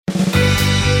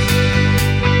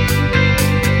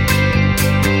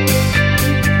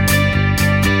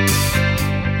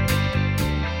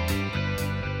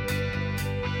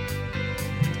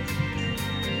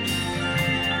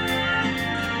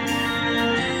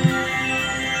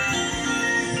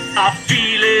I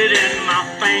feel it in my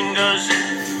fingers.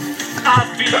 I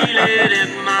feel it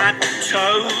in my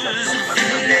toes. I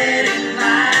feel it in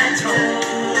my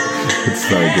toes. It's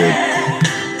so good.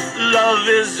 Love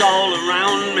is all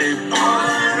around me.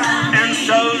 And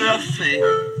so the thing.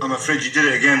 I'm afraid you did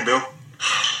it again, Bill.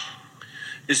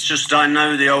 It's just I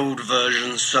know the old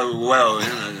version so well, you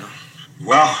know.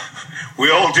 Well,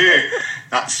 we all do.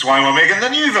 That's why we're making the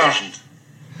new version.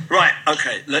 Right,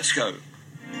 okay, let's go.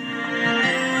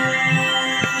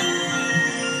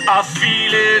 I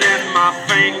feel it in my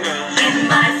fingers. In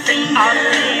my fingers. I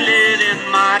feel it in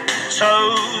my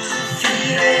toes.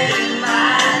 Feel it in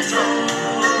my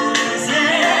toes,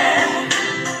 yeah.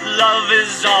 Love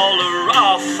is all around.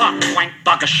 Oh, fuck, wank,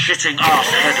 bugger, shitting, arse,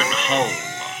 head and hole.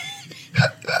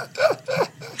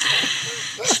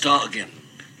 Start again.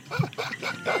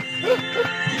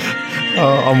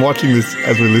 Oh, I'm watching this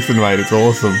as we listen, mate. It's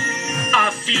awesome.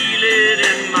 I feel it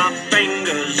in my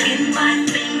fingers. In my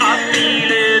fingers. I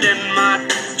feel it in my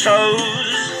toes.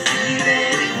 Feel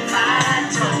it in my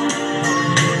toes,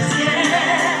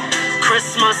 yeah.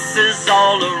 Christmas is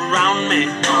all around me.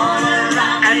 All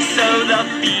around and me. So the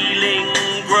feeling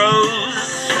grows.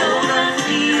 So the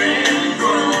feeling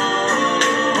grows.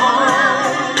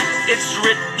 It's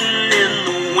written in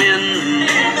the wind.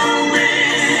 In the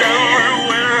wind. So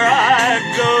everywhere I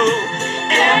go.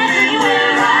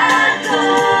 Everywhere I go.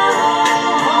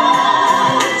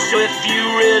 So if you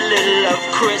really love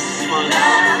Christmas,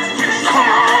 come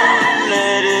on,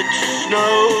 let it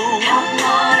snow. Come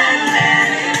on and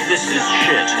let it. This is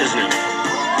shit, isn't it?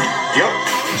 Yep.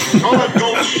 Solid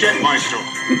gold shit, maestro.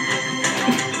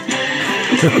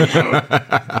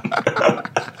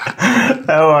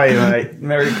 How are you, mate?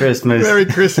 Merry Christmas. Merry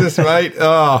Christmas, mate.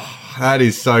 Oh, that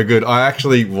is so good. I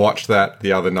actually watched that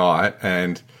the other night,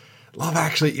 and Love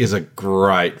Actually is a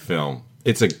great film.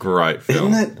 It's a great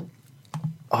film. Isn't it?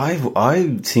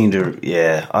 I seem to,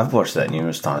 yeah, I've watched that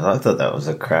numerous times. I thought that was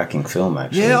a cracking film,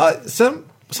 actually. Yeah,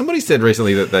 somebody said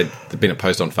recently that there'd been a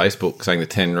post on Facebook saying the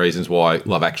 10 reasons why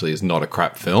Love Actually is not a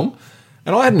crap film.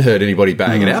 And I hadn't heard anybody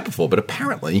bang it out before, but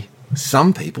apparently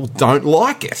some people don't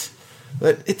like it.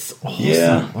 But it's awesome.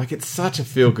 Yeah. Like, it's such a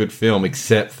feel-good film,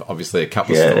 except for obviously a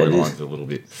couple of storylines a little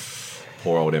bit.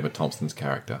 Poor old Emma Thompson's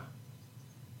character.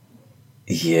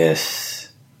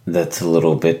 Yes, that's a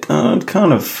little bit, it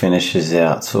kind of finishes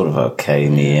out sort of okay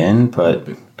in the end, but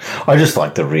I just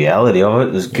like the reality of it.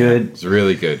 It was good. It's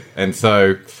really good. And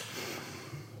so,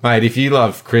 mate, if you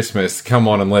love Christmas, come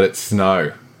on and let it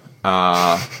snow.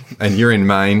 And you're in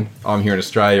Maine, I'm here in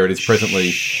Australia. It is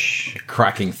presently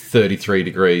cracking 33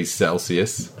 degrees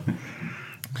Celsius.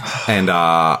 And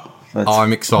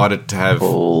I'm excited to have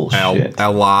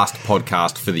our last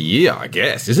podcast for the year, I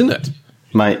guess, isn't it?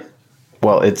 Mate,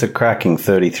 well, it's a cracking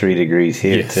 33 degrees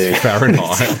here too.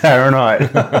 Fahrenheit. Fahrenheit.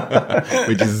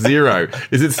 Which is 0.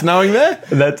 Is it snowing there?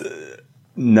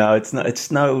 No, it's not. It's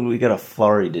snow. We got a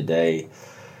flurry today.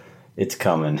 It's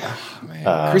coming. Oh,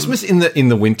 man. Christmas in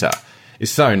the winter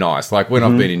is so nice. Like when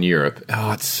I've been in Europe,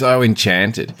 it's so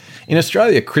enchanted. In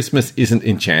Australia, Christmas isn't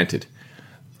enchanted.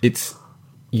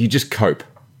 You just cope.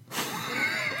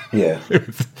 Yeah.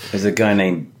 There's a guy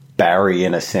named Barry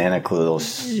in a Santa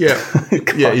Claus. Yeah,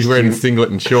 he's wearing a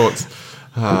singlet and shorts.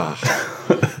 So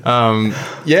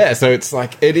it's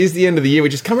like it is the end of the year,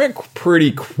 which is coming out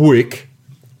pretty quick,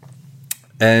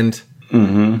 and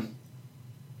it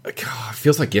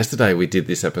feels like yesterday we did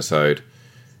this episode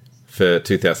for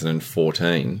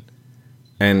 2014,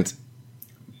 and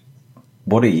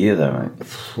what a year though, mate!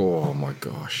 Oh my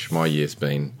gosh, my year's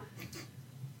been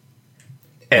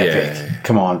epic. Yeah.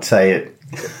 Come on, say it.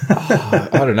 I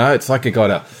don't know. It's like it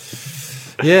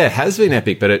has been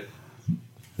epic, but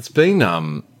it's been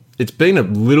a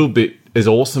little bit as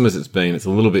awesome as it's been. It's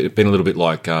been a little bit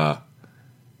like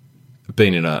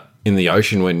being in the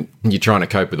ocean when you're trying to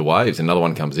cope with the waves. Another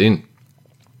one comes in,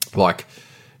 like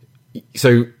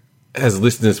so. As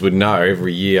listeners would know,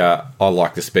 every year I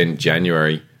like to spend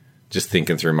January just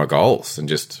thinking through my goals and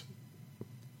just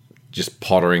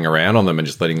pottering around on them and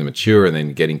just letting them mature and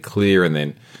then getting clear and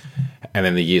then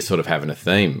the year sort of having a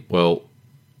theme. Well,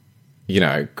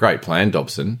 great plan,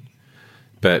 Dobson.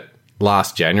 But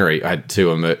last January, I had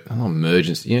two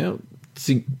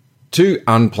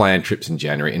unplanned trips in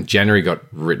January, and January got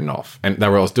written off. And I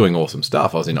was doing awesome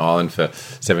stuff. I was in Ireland for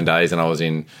 7 days, and I was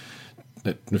in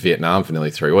Vietnam for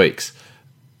nearly 3 weeks.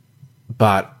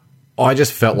 But I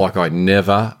just felt like I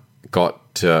never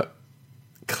got to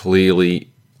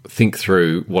clearly think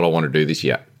through what I want to do this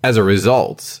year. As a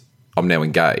result, I'm now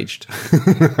engaged.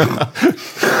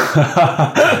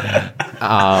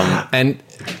 And,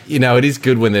 it is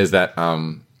good when there's that,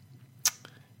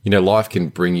 life can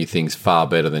bring you things far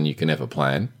better than you can ever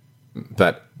plan.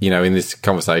 But, in this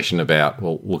conversation about,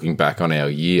 looking back on our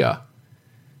year,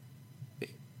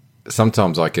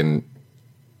 sometimes I can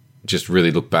just really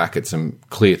look back at some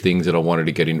clear things that I wanted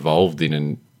to get involved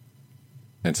in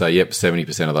and say, yep,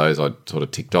 70% of those I sort of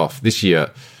ticked off. This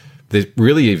year, there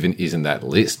really even isn't that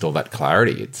list or that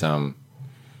clarity. It's a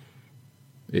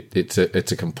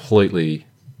completely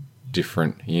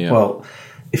different year. Well,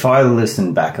 if I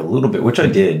listen back a little bit, which I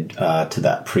did to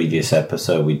that previous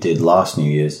episode we did last New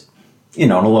Year's, in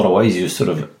a lot of ways you're sort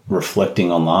of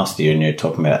reflecting on last year and you're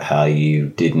talking about how you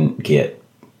didn't get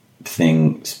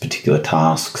particular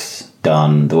tasks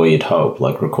done the way you'd hope,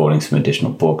 like recording some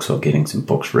additional books or getting some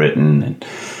books written, and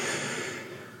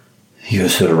you were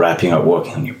sort of wrapping up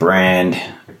working on your brand.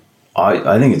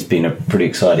 I think it's been a pretty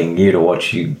exciting year to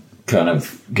watch you kind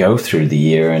of go through the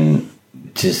year and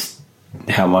just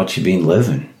how much you've been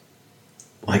living.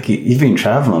 Like, you've been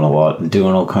traveling a lot and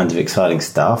doing all kinds of exciting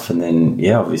stuff, and then,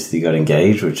 obviously you got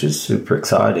engaged, which is super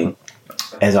exciting.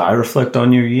 As I reflect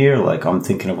on your year, like, I'm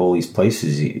thinking of all these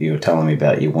places you were telling me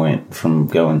about. You went from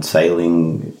going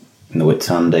sailing in the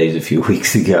Whitsundays a few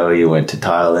weeks ago. You went to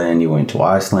Thailand. You went to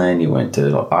Iceland. You went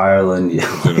to Ireland. You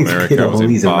in America. all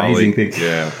these amazing things.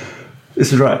 Yeah,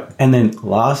 this is right. And then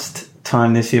last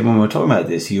time this year when we were talking about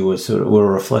this, you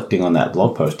were reflecting on that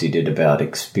blog post you did about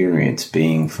experience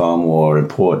being far more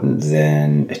important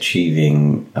than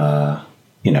achieving.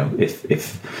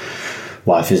 If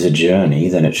life is a journey,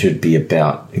 then it should be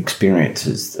about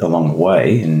experiences along the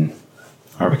way, and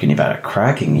I reckon you've had a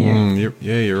cracking year.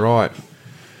 You're right.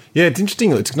 Yeah, it's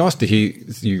interesting. It's nice to hear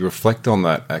you reflect on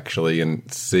that, actually,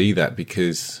 and see that,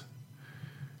 because,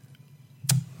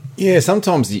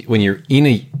 sometimes when you're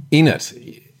in it,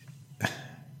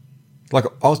 like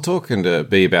I was talking to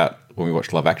B about when we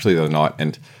watched Love Actually the other night,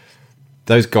 and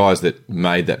those guys that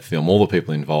made that film, all the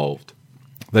people involved,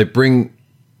 they bring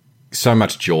so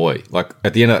much joy. Like,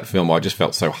 at the end of that film, I just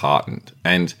felt so heartened.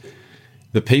 And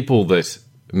the people that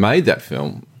made that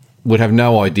film would have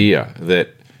no idea that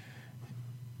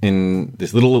in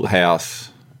this little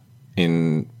house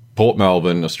in Port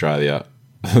Melbourne, Australia,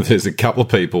 there's a couple of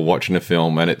people watching a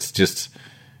film, and it's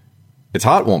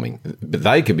heartwarming. But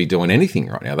they could be doing anything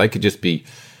right now. They could just be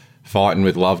fighting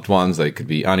with loved ones. They could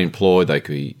be unemployed. They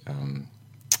could be,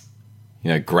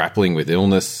 grappling with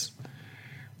illness.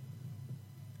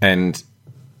 And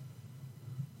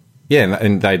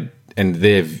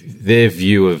their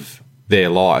view of their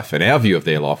life and our view of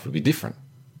their life would be different.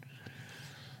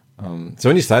 So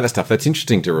when you say that stuff, that's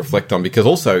interesting to reflect on, because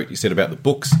also you said about the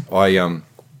books. I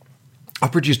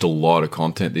produced a lot of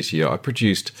content this year. I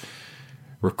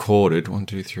recorded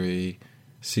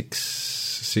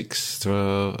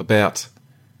about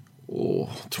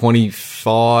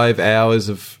 25 hours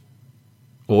of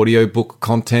audiobook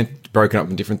content, broken up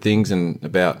in different things, and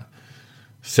about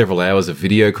several hours of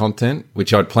video content,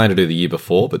 which I'd planned to do the year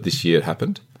before, but this year it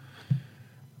happened,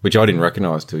 which I didn't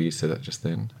recognise till you said that just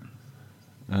then.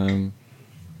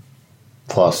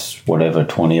 Plus whatever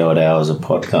 20-odd hours of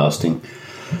podcasting.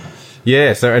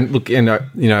 Yeah, so, and look, and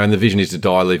the vision is to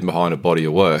die leaving behind a body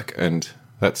of work, and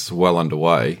that's well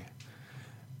underway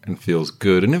and feels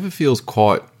good. It never feels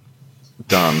quite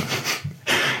done.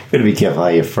 Better be careful how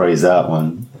you phrase that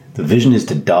one. The vision is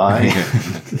to die.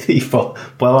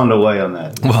 Well underway on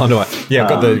that. Well underway. Yeah, I've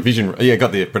got the vision. Yeah,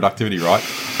 got the productivity right.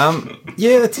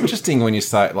 Yeah, that's interesting when you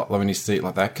say it when you see it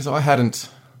like that, because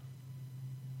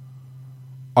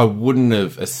I wouldn't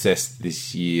have assessed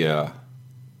this year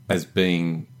as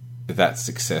being that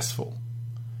successful.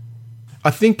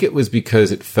 I think it was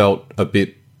because it felt a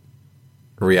bit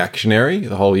reactionary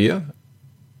the whole year.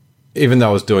 Even though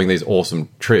I was doing these awesome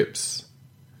trips,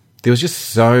 there was just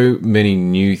so many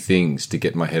new things to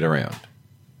get my head around.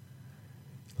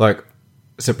 Like,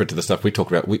 separate to the stuff we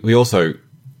talked about, we also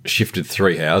shifted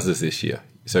 3 houses this year.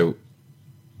 So,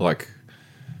 like,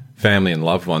 family and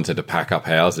loved ones had to pack up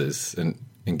houses and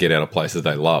get out of places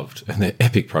they loved. And they're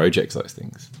epic projects, those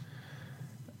things.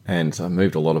 And so I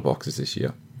moved a lot of boxes this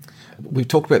year. We've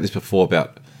talked about this before,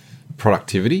 about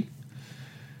productivity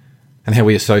and how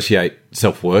we associate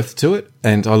self-worth to it.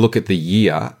 And I look at the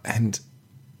year and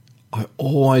I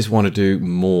always want to do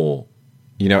more.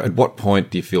 At what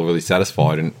point do you feel really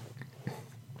satisfied? And,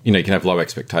 you can have low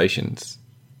expectations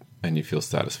and you feel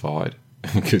satisfied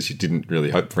because you didn't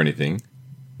really hope for anything.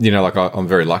 Like I'm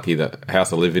very lucky, the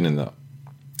house I live in and the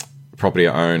property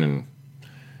I own, and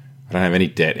I don't have any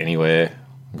debt anywhere.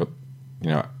 I've got,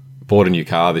 bought a new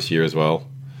car this year as well.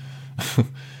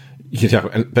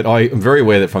 But I am very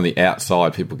aware that from the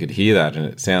outside, people could hear that, and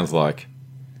it sounds like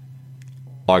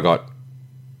I got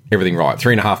everything right.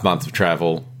 3.5 months of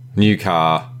travel, new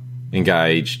car,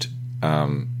 engaged, blah,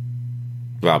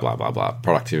 blah, blah, blah,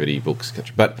 productivity, books,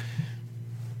 etc. But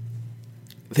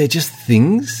they're just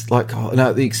things like,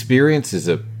 the experience is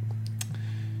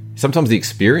sometimes the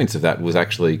experience of that was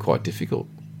actually quite difficult,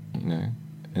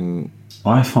 and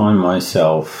I find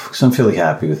myself, because I'm fairly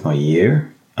happy with my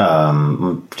year,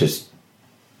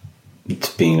 it's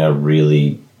been a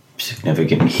really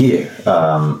significant year.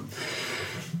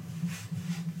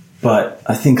 But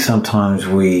I think sometimes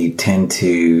we tend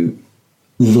to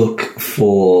look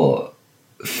for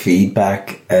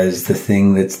feedback as the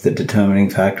thing that's the determining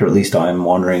factor. At least I'm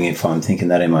wondering if I'm thinking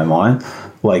that in my mind.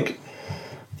 Like,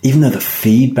 even though the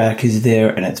feedback is there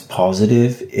and it's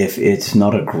positive, if it's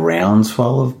not a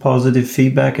groundswell of positive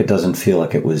feedback, it doesn't feel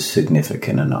like it was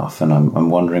significant enough. And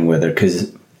I'm wondering whether,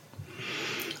 because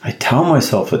I tell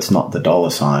myself it's not the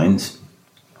dollar signs.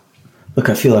 Look,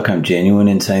 I feel like I'm genuine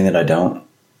in saying that I don't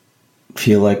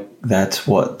feel like that's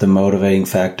what the motivating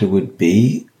factor would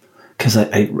be. Because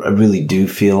I really do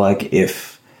feel like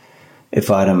if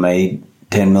I'd have made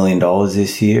 $10 million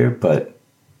this year, but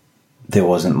there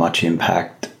wasn't much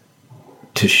impact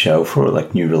to show for it,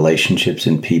 like new relationships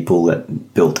and people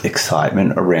that built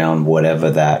excitement around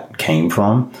whatever that came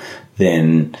from,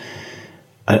 then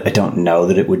I don't know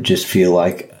that it would just feel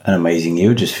like an amazing year. It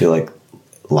would just feel like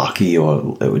lucky,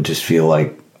 or it would just feel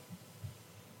like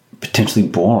potentially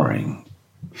boring.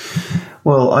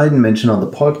 Well, I didn't mention on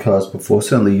the podcast before,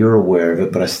 certainly you're aware of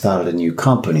it, but I started a new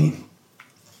company.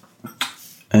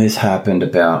 And this happened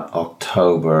about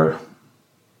October,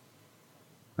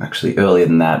 actually earlier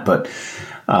than that, but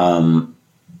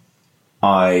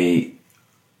I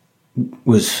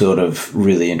was sort of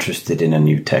really interested in a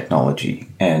new technology,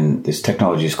 and this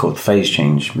technology is called phase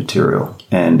change material,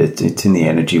 and it's in the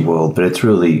energy world, but it's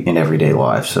really in everyday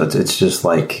life. So it's just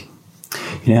like,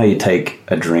 you know how you take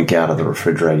a drink out of the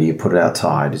refrigerator, you put it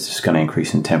outside, it's just going to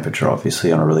increase in temperature,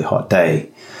 obviously, on a really hot day.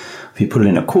 If you put it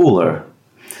in a cooler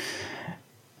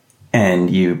and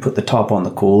you put the top on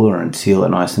the cooler and seal it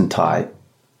nice and tight,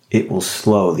 it will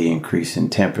slow the increase in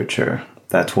temperature.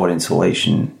 That's what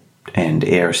insulation and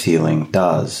air sealing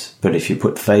does. But if you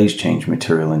put phase change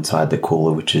material inside the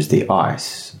cooler, which is the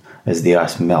ice, as the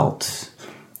ice melts,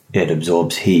 it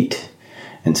absorbs heat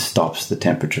and stops the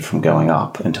temperature from going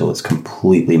up until it's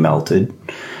completely melted.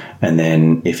 And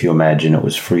then if you imagine it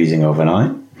was freezing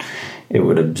overnight, it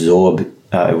would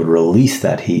release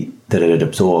that heat that it had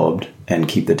absorbed and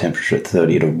keep the temperature at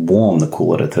 30 to warm the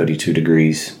cooler to 32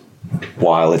 degrees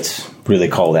while it's really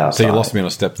cold outside. So you lost me on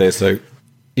a step there. So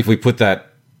if we put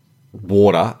that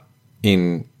water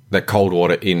in, that cold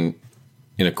water in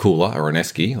a cooler or an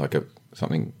esky, like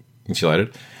something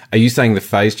insulated, are you saying the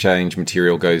phase change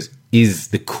material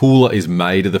the cooler is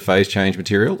made of the phase change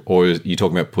material, or are you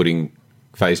talking about putting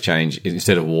phase change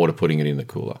instead of water, putting it in the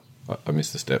cooler? I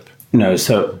missed the step. No,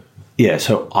 so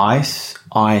ice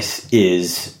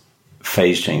is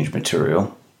phase change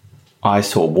material.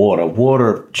 Ice or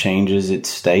water changes its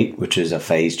state, which is a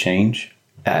phase change,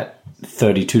 at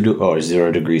 32 or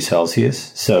 0 degrees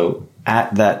Celsius. So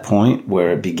at that point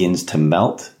where it begins to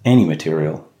melt, any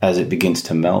material, as it begins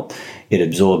to melt, it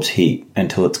absorbs heat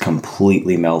until it's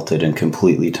completely melted and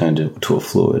completely turned into a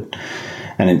fluid.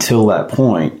 And until that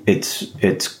point,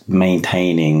 it's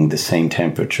maintaining the same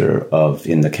temperature of,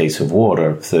 in the case of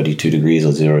water, 32 degrees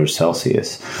or 0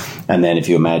 Celsius. And then if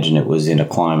you imagine it was in a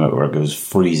climate where it was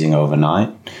freezing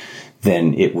overnight,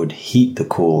 then it would heat the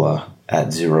cooler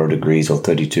at 0 degrees or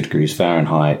 32 degrees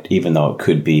Fahrenheit, even though it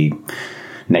could be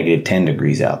negative 10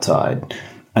 degrees outside,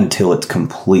 until it's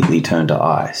completely turned to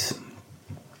ice.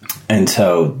 And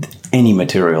so any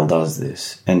material does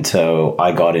this. And so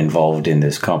I got involved in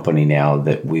this company now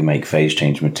that we make phase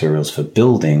change materials for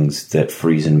buildings that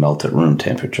freeze and melt at room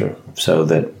temperature. So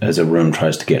that as a room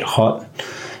tries to get hot,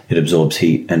 it absorbs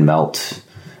heat and melts,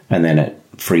 and then it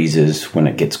freezes when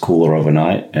it gets cooler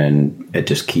overnight, and it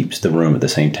just keeps the room at the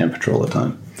same temperature all the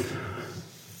time.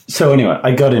 So anyway,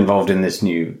 I got involved in this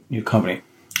new company.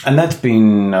 And that's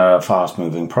been a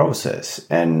fast-moving process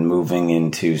and moving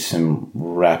into some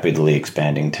rapidly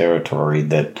expanding territory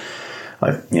that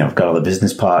I've got other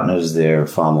business partners. They're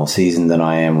far more seasoned than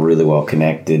I am, really well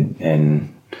connected.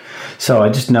 And so I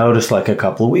just noticed, like a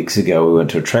couple of weeks ago, we went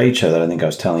to a trade show that I think I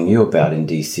was telling you about in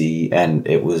DC, and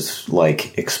it was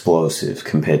like explosive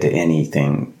compared to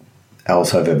anything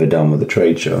else I've ever done with a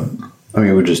trade show. I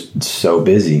mean, we're just so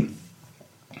busy.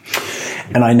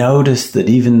 And I noticed that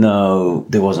even though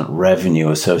there wasn't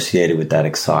revenue associated with that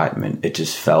excitement, it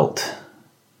just felt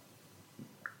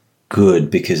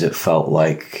good, because it felt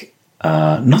like,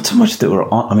 not so much that we're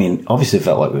on, I mean, obviously it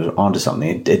felt like we were onto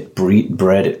something. It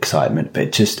bred excitement,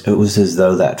 but it was as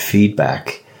though that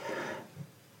feedback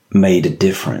made a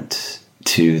difference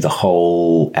to the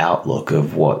whole outlook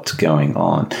of what's going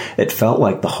on. It felt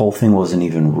like the whole thing wasn't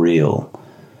even real,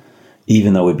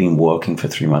 even though we'd been working for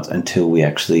 3 months, until we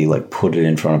actually like put it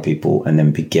in front of people and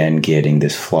then began getting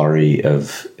this flurry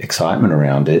of excitement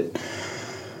around it.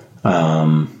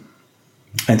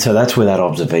 And so that's where that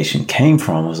observation came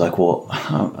from. I was like, well,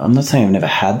 I'm not saying I've never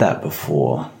had that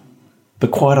before,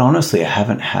 but quite honestly, I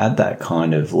haven't had that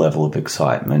kind of level of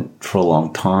excitement for a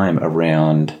long time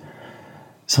around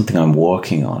something I'm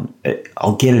working on.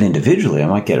 I'll get it individually. I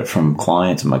might get it from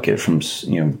clients. I might get it from,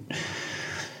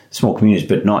 small communities,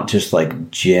 but not just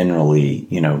like generally,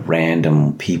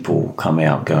 random people come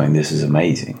out going, this is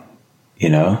amazing,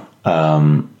 not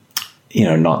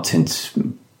since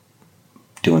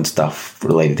doing stuff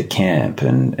related to camp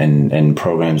and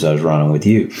programs I was running with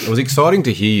you. It was exciting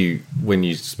to hear you when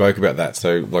you spoke about that.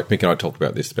 So like Mick and I talked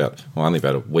about this only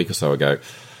about a week or so ago.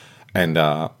 And,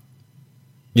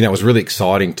 it was really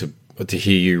exciting to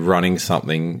hear you running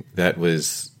something that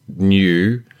was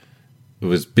new. It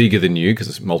was bigger than you because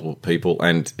it's multiple people.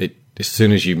 And as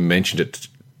soon as you mentioned it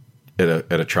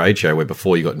at a trade show where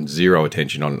before you got zero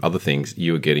attention on other things,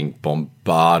 you were getting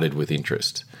bombarded with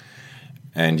interest.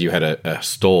 And you had a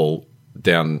stall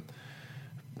down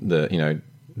the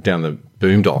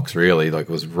boondocks, really, like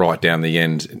it was right down the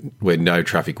end where no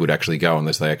traffic would actually go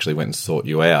unless they actually went and sought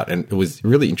you out. And it was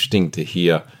really interesting to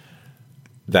hear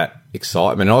that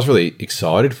excitement. I was really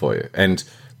excited for you. And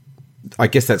I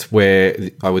guess that's where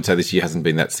I would say this year hasn't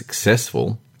been that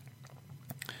successful,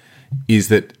 is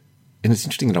that, and it's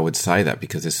interesting that I would say that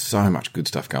because there's so much good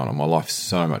stuff going on. My life's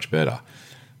so much better.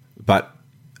 But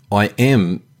I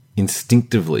am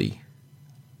instinctively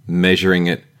measuring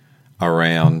it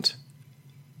around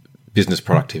business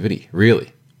productivity,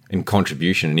 really, and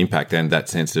contribution and impact, and that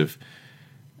sense of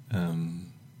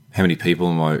how many people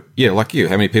like you,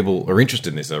 how many people are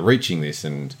interested in this, are reaching this,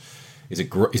 and is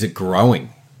it growing?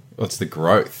 What's the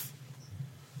growth?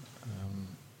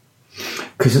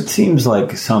 Because it seems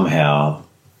like somehow,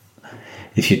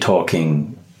 if you're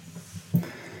talking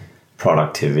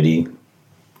productivity,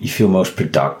 you feel most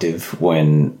productive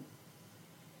when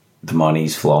the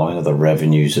money's flowing or the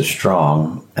revenues are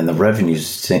strong, and the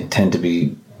revenues tend to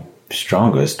be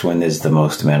strongest when there's the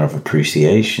most amount of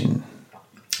appreciation.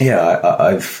 Yeah,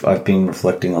 I've been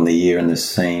reflecting on the year in the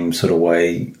same sort of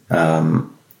way.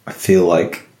 I feel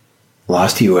like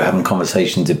last year we were having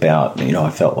conversations about,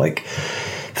 I felt like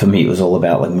for me it was all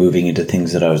about like moving into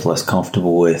things that I was less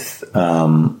comfortable with.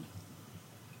 And,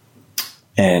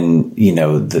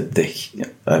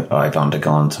 I've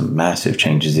undergone some massive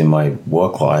changes in my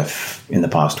work life in the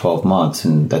past 12 months,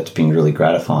 and that's been really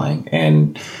gratifying.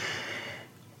 And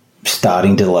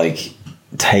starting to like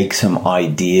take some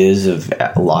ideas of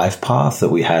life path that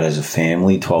we had as a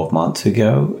family 12 months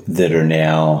ago that are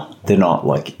now, they're not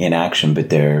like in action, but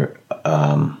they're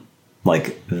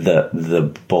like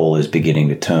the ball is beginning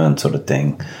to turn sort of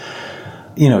thing.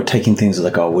 Taking things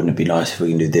like, oh, wouldn't it be nice if we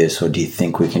can do this? Or do you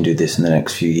think we can do this in the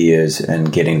next few years?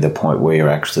 And getting to the point where you're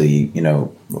actually,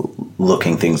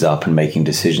 looking things up and making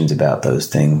decisions about those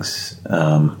things,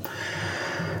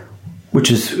 which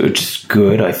is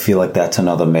good. I feel like that's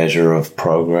another measure of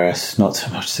progress, not so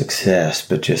much success,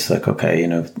 but just like, okay,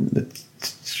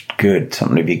 it's good,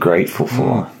 something to be grateful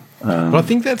for. But I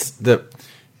think it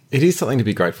is something to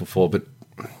be grateful for, but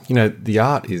the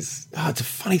art is, it's a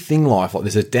funny thing, life. Like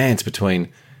there's a dance between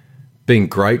being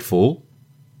grateful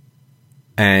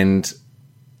and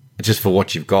just for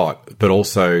what you've got, but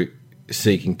also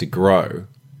seeking to grow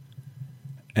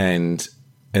and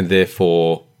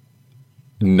therefore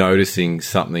noticing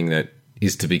something that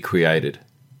is to be created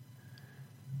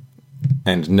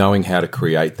and knowing how to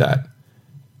create that.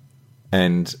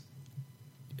 And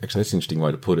actually that's an interesting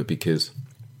way to put it, because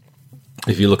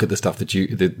if you look at the stuff that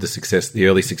the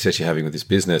early success you're having with this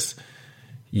business,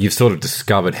 you've sort of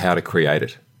discovered how to create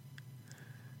it.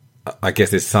 I guess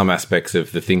there's some aspects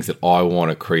of the things that I want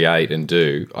to create and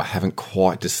do, I haven't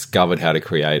quite discovered how to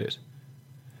create it.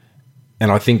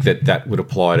 And I think that would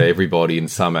apply to everybody in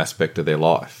some aspect of their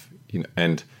life.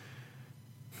 And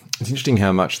it's interesting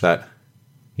how much that,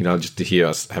 just to hear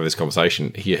us have this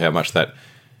conversation, hear how much that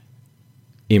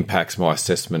impacts my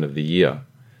assessment of the year,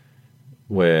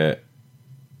 where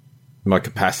my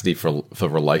capacity for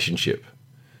relationship,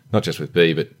 not just with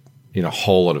B, but in a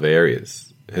whole lot of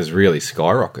areas, has really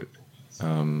skyrocketed.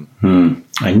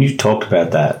 And you talked about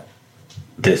that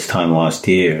this time last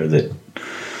year, that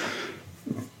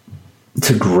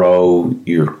to grow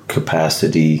your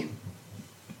capacity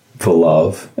for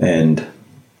love and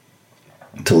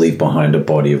to leave behind a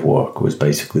body of work was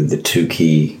basically the two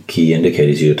key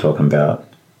indicators you were talking about.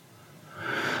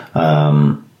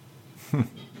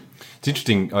 It's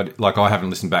interesting. I haven't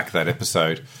listened back to that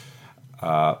episode.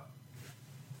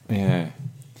 Yeah.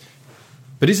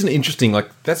 But isn't it interesting? Like,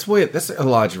 that's a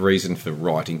large reason for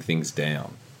writing things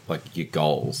down, like your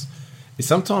goals. Is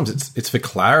sometimes it's for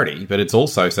clarity, but it's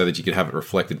also so that you could have it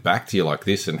reflected back to you like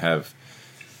this and have.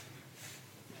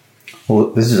 Well,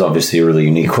 this is obviously a really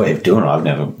unique way of doing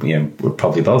it. We've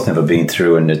probably both never been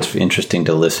through, and it's interesting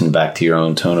to listen back to your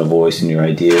own tone of voice and your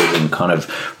ideas and kind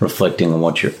of reflecting on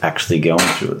what you're actually going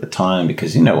through at the time.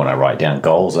 Because, when I write down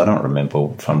goals, I don't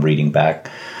remember if I'm reading back,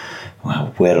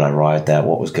 well, where did I write that?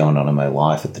 What was going on in my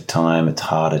life at the time? It's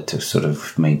harder to sort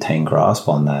of maintain grasp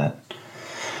on that.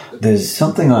 There's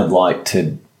something I'd like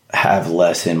to have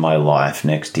less in my life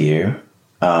next year.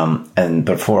 And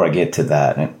before I get to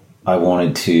that, I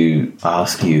wanted to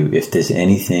ask you if there's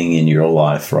anything in your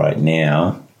life right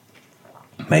now,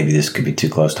 maybe this could be too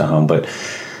close to home, but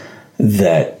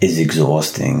that is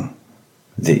exhausting,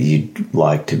 that you'd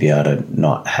like to be able to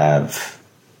not have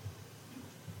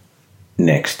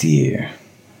next year.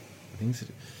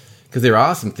 Because there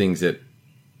are some things that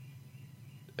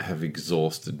have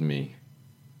exhausted me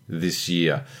this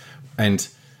year, and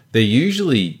they're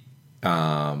usually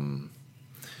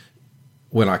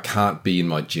when I can't be in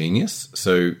my genius.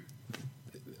 So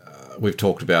we've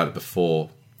talked about it before,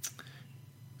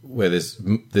 where there's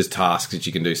tasks that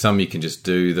you can do. Some you can just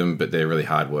do them, but they're really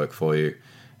hard work for you.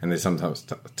 And there's sometimes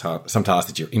some tasks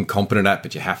that you're incompetent at,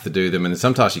 but you have to do them. And there's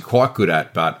some tasks you're quite good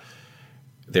at, but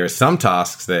there are some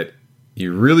tasks that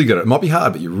you're really good at. It might be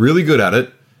hard, but you're really good at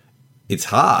it. It's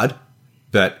hard,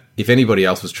 but if anybody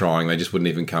else was trying, they just wouldn't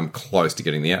even come close to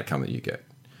getting the outcome that you get.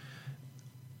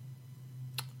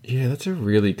 Yeah, that's a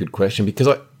really good question, because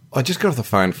I just got off the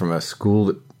phone from a school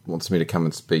that wants me to come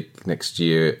and speak next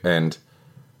year, and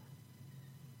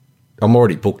I'm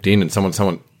already booked in, and someone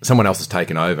else has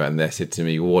taken over, and they said to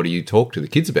me, well, what do you talk to the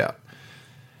kids about?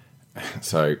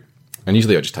 So, and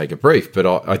usually I just take a brief, but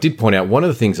I did point out one of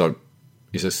the things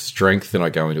is a strength when I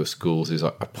go into schools is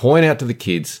I point out to the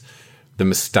kids the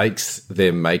mistakes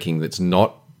they're making that's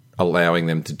not allowing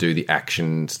them to do the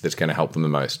actions that's going to help them the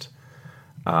most.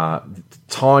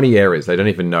 Tiny errors they don't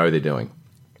even know they're doing.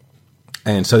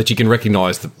 And so that you can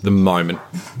recognise the moment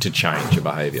to change your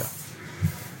behaviour.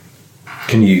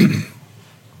 Can you...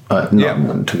 not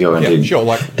to go into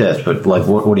depth, but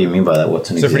what do you mean by that? What's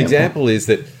an example? So, for example, is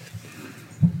that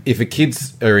if a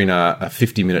kids are in a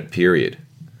 50-minute period,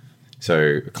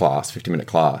 so a class, 50-minute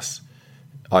class,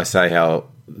 I say how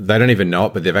they don't even know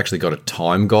it, but they've actually got a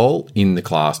time goal in the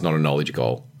class, not a knowledge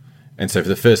goal. And so for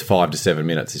the first 5 to 7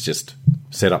 minutes, it's just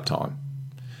set-up time.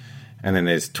 And then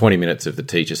there's 20 minutes of the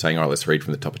teacher saying, all right, let's read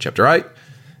from the top of chapter 8.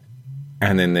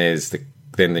 And then there's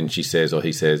then she says, or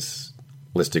he says,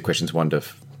 let's do questions 1 to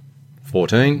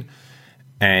 14.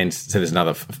 And so there's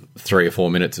another 3 or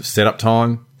 4 minutes of setup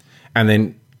time. And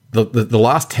then the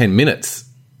last 10 minutes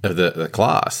of the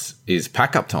class is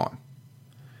pack-up time.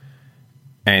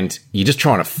 And you're just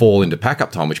trying to fall into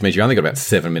pack-up time, which means you only got about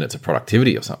 7 minutes of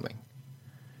productivity or something.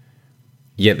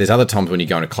 Yet there's other times when you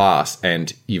go into class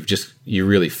and you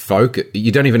really focus.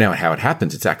 You don't even know how it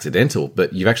happens. It's accidental,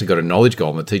 but you've actually got a knowledge goal,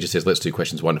 and the teacher says, let's do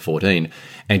questions 1 to 14,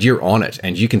 and you're on it,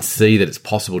 and you can see that it's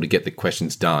possible to get the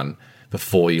questions done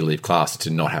before you leave class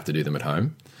to not have to do them at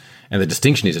home. And the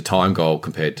distinction is a time goal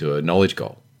compared to a knowledge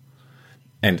goal.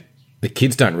 And the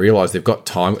kids don't realise they've got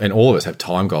time, and all of us have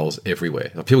time goals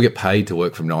everywhere. Like, people get paid to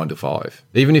work from 9 to 5.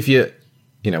 Even if we've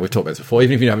talked about this before,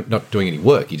 even if you're not doing any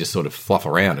work, you just sort of fluff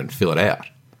around and fill it out.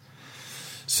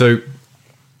 So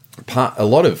a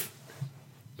lot of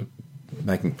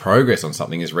making progress on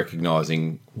something is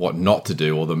recognising what not to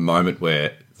do, or the moment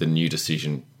where the new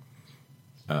decision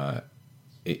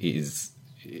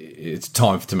it's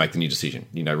time to make the new decision.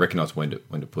 Recognise when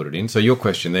to put it in. So your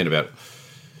question then about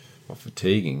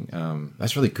fatiguing,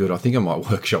 that's really good. I think I might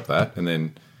workshop that, and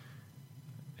then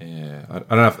I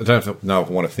don't know if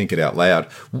I want to think it out loud.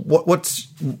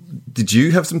 Did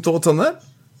you have some thoughts on that?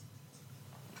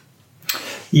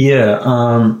 Yeah,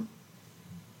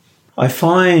 I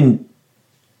find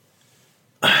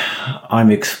I'm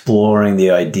exploring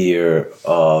the idea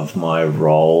of my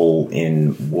role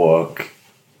in work,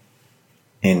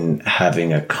 in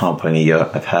having a company.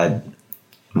 I've had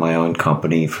my own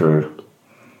company for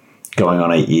going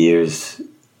on 8 years,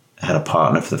 had a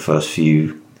partner for the first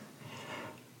few.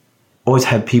 Always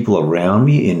had people around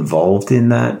me involved in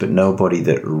that, but nobody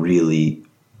that really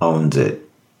owns it,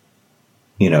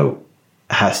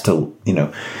 has to,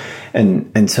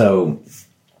 and so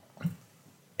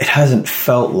it hasn't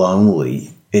felt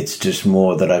lonely. It's just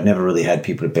more that I've never really had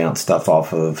people to bounce stuff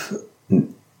off of,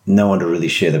 no one to really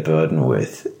share the burden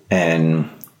with. And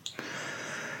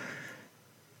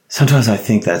sometimes I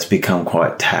think that's become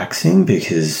quite taxing,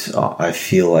 because I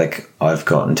feel like I've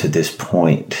gotten to this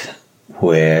point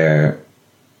where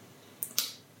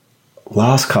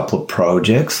last couple of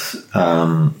projects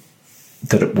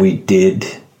that we did,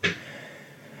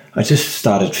 I just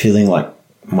started feeling like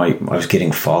I was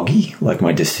getting foggy, like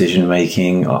my decision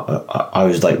making. I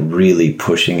was like really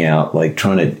pushing out, like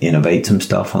trying to innovate some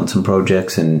stuff on some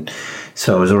projects, and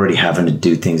so I was already having to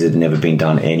do things that had never been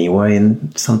done anyway,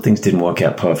 and some things didn't work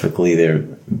out perfectly. There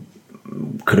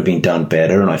could have been done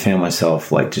better, and I found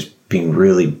myself like just being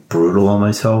really brutal on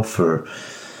myself for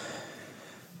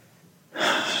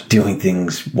doing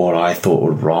things what I thought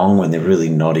were wrong when they're really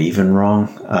not even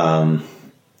wrong.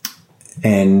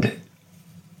 And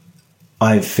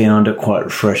I've found it quite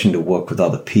refreshing to work with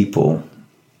other people.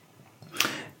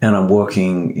 And I'm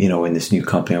working, in this new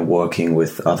company, I'm working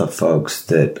with other folks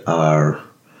that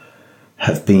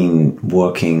have been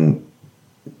working,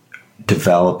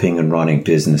 developing and running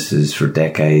businesses for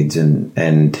decades,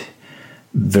 and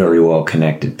very well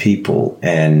connected people.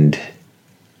 And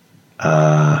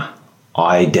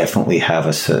I definitely have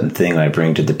a certain thing I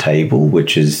bring to the table,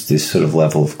 which is this sort of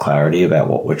level of clarity about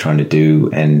what we're trying to do,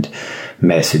 and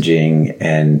messaging,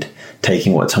 and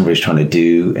taking what somebody's trying to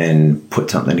do and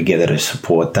put something together to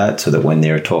support that, so that when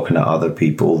they're talking to other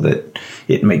people that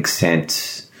it makes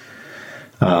sense.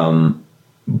 But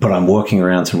I'm working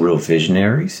around some real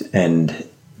visionaries and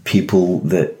people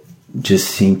that just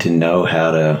seem to know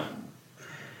how to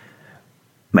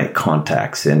make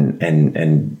contacts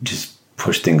and just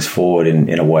push things forward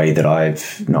in a way that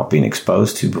I've not been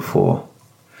exposed to before.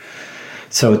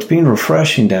 So it's been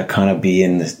refreshing to kind of be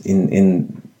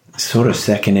in sort of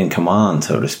second in command,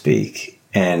 so to speak.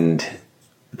 And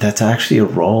that's actually a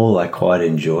role I quite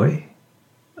enjoy.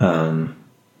 I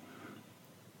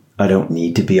don't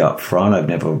need to be up front. I've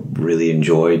never really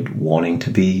enjoyed wanting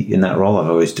to be in that role. I've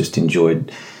always just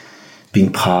enjoyed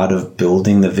being part of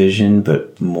building the vision,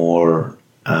 but more,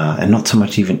 and not so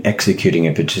much even executing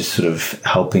it, but just sort of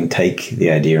helping take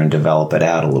the idea and develop it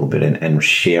out a little bit, and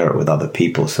share it with other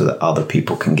people so that other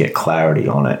people can get clarity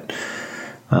on it.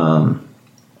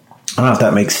 I don't know if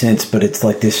that makes sense, but it's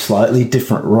like this slightly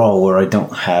different role where I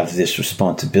don't have this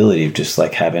responsibility of just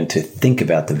like having to think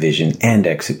about the vision and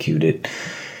execute it.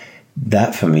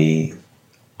 That for me,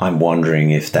 I'm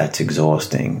wondering if that's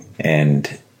exhausting. And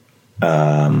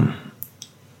yeah,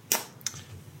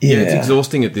 it's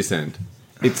exhausting at this end.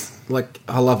 It's like,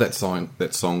 I love that song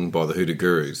by the Hoodoo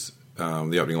Gurus.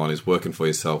 The opening line is, "Working for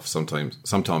yourself sometimes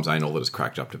ain't all that it's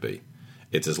cracked up to be.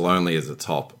 It's as lonely as the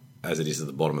top as it is at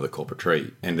the bottom of the corporate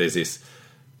tree." And there's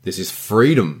this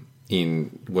freedom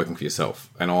in working for yourself,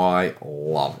 and I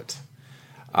love it.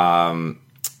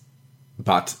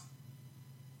 But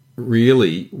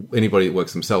really, anybody that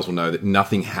works themselves will know that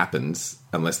nothing happens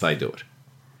unless they do it.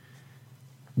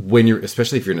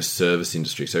 Especially if you're in a service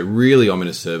industry. So really, I'm in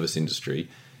a service industry,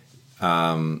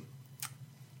 and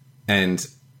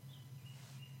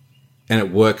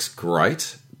it works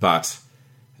great. But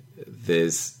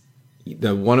there's,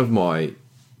 one of my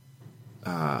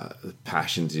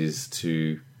passions is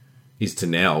to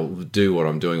now do what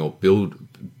I'm doing, or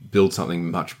build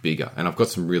something much bigger. And I've got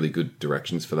some really good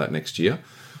directions for that next year.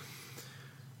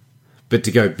 But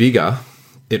to go bigger,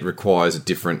 it requires a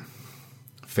different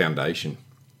foundation.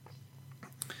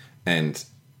 And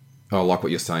I like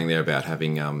what you're saying there about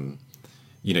having,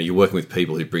 you're working with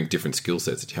people who bring different skill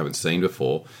sets that you haven't seen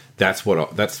before. That's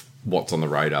what's on the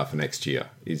radar for next year,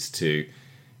 is to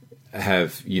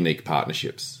have unique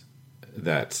partnerships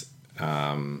that,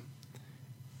 and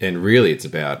really it's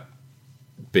about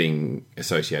being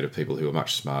associated with people who are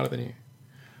much smarter than you,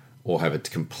 or have a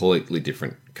completely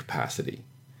different capacity.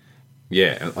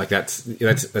 Yeah, like that's an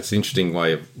interesting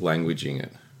way of languaging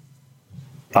it.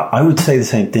 I would say the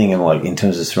same thing in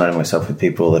terms of surrounding myself with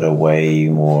people that are way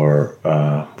more,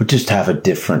 but just have a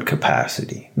different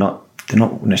capacity. They're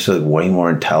not necessarily way more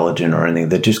intelligent or anything.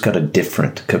 They've just got a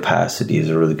different capacity, is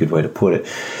a really good way to put it.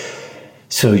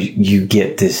 So you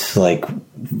get this like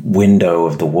window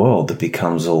of the world that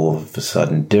becomes all of a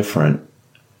sudden different.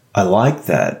 I like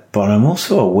that, but I'm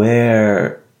also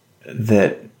aware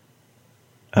that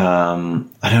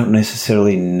I don't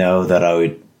necessarily know that I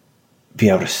would be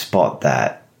able to spot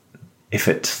that if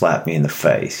it slapped me in the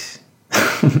face.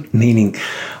 Meaning,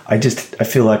 I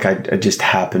feel like I just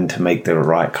happened to make the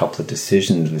right couple of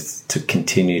decisions to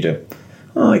continue to.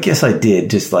 Well, I guess I did.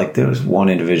 Just like there was one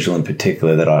individual in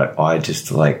particular that I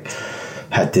just like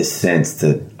had this sense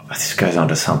that this guy's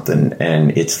onto something,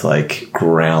 and it's like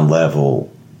ground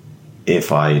level.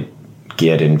 If I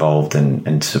get involved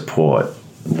and support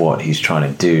what he's trying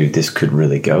to do, this could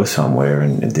really go somewhere.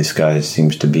 And this guy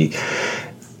seems to be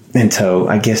And so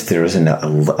I guess there isn't a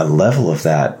level of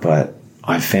that, but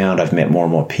I've met more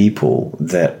and more people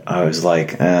that I was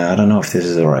like, I don't know if this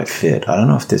is the right fit. I don't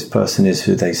know if this person is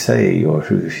who they say or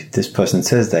who this person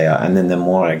says they are. And then the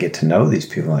more I get to know these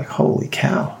people, I'm like, holy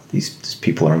cow, these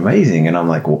people are amazing. And I'm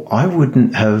like, well,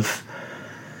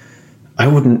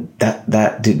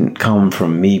 that didn't come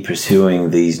from me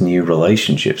pursuing these new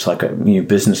relationships, like new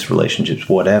business relationships,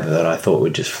 whatever, that I thought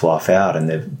would just fluff out and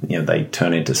they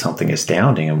turn into something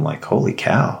astounding. I'm like, holy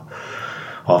cow.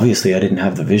 Obviously, I didn't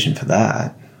have the vision for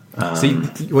that. See,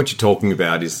 what you're talking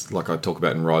about is like I talk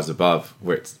about in Rise Above,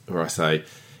 where I say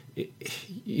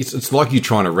it's like you're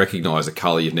trying to recognise a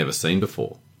colour you've never seen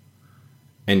before,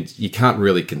 and you can't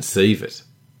really conceive it.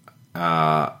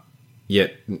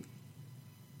 Yet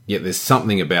there's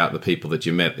something about the people that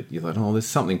you met that you're like, oh, there's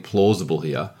something plausible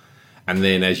here, and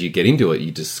then as you get into it,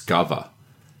 you discover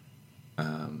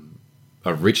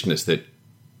a richness that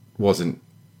wasn't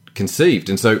conceived,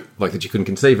 and so like that you couldn't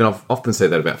conceive. And I've often said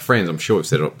that about friends. I'm sure I've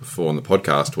said it before on the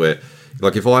podcast, where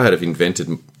like if I had have invented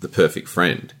the perfect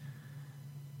friend,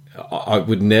 I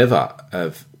would never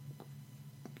have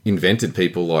invented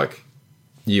people like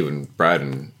you and Brad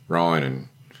and Ryan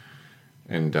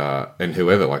and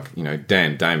whoever, like, you know,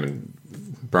 Dan, Damon,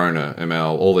 Brona,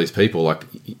 ML, all these people. Like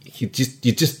you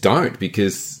just don't,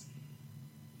 because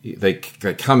they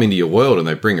come into your world and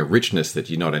they bring a richness that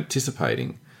you're not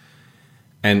anticipating.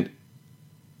 And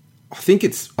I think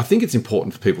it's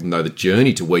important for people to know the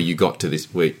journey to where you got to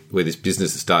this, where this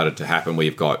business has started to happen, where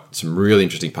you've got some really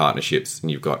interesting partnerships and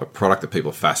you've got a product that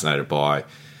people are fascinated by,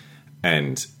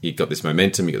 and you've got this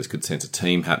momentum, you've got this good sense of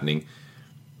team happening.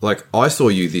 Like I saw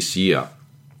you this year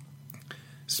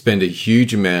spend a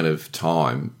huge amount of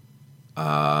time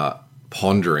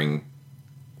pondering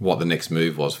what the next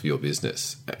move was for your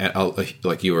business. And,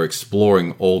 like you were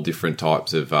exploring all different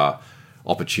types of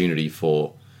opportunity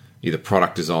for either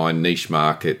product design, niche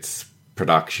markets,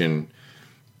 production,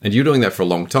 and you're doing that for a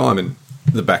long time. And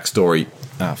the backstory,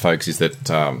 folks, is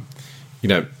that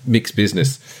Mick's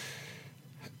business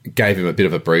gave him a bit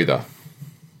of a breather.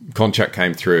 Contract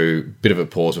came through, bit of a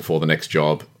pause before the next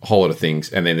job, a whole lot of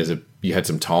things, and then you had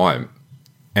some time,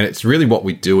 and it's really what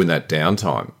we do in that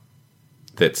downtime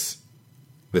that's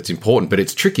important. But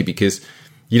it's tricky because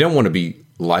you don't want to be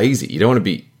lazy. You don't want to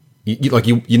be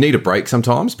you need a break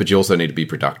sometimes, but you also need to be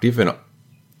productive.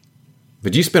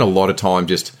 But you spend a lot of time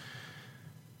just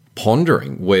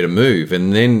pondering where to move,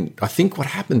 and then I think what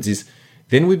happens is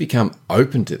then we become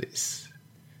open to this.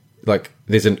 Like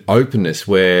there's an openness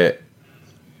where,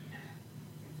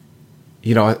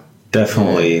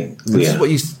 definitely. This is what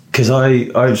you, because I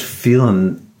was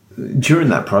feeling during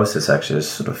that process, actually, I was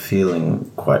sort of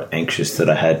feeling quite anxious that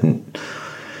I hadn't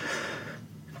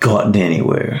gotten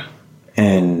anywhere.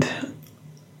 And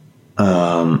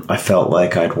I felt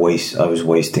like I was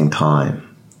wasting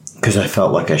time, because I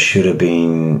felt like I should have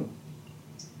been.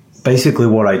 Basically,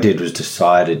 what I did was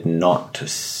decided not to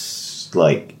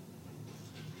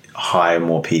hire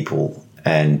more people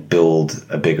and build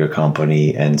a bigger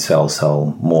company and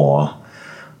sell more.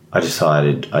 I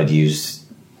decided I'd use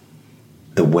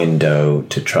the window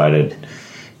to try to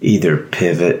either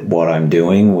pivot what I'm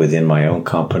doing within my own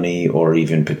company, or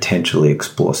even potentially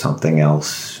explore something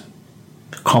else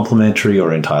complementary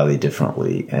or entirely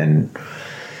differently. And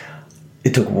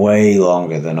it took way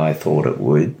longer than I thought it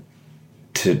would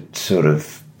to sort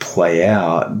of play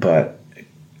out, but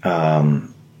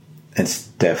it's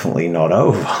definitely not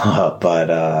over.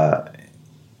 But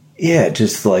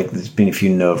just like there's been a few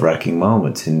nerve-wracking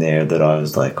moments in there that I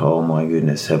was like, oh my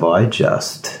goodness, have I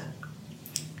just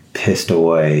pissed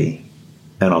away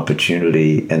an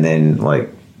opportunity and then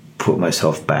put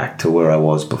myself back to where I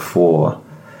was before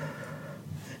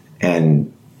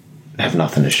and have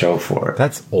nothing to show for it.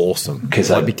 That's awesome. Because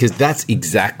that's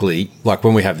exactly like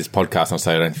when we have this podcast and I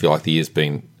say I don't feel like the year's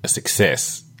been a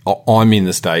success. I'm in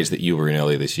the stage that you were in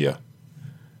earlier this year.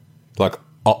 Like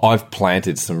I've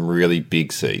planted some really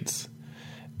big seeds,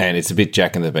 and it's a bit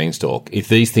Jack and the Beanstalk. If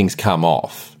these things come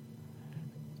off,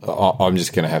 I'm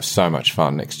just going to have so much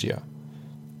fun next year.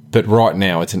 But right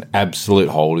now, it's an absolute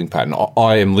holding pattern.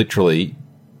 I am literally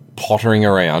pottering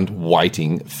around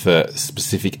waiting for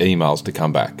specific emails to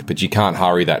come back, but you can't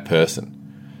hurry that person.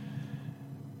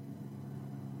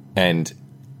 And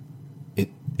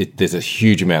there's a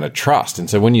huge amount of trust.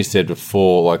 And so when you said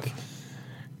before,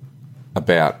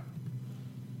 about,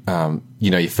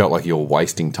 you felt like you were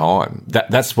wasting time,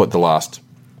 that's what the last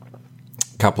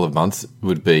couple of months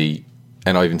would be.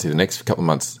 And I even see the next couple of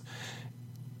months,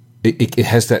 it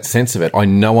has that sense of it. I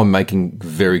know I'm making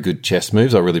very good chess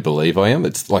moves. I really believe I am.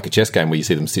 It's like a chess game where you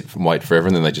see them sit and wait forever,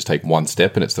 and then they just take one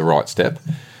step, and it's the right step.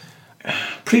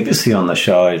 previously on the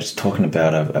show, I was talking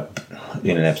about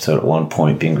in an episode at one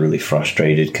point being really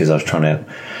frustrated because I was trying to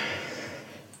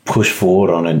push forward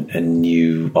on a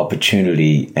new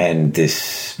opportunity and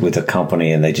this with a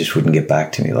company, and they just wouldn't get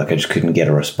back to me. Like I just couldn't get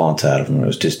a response out of them. It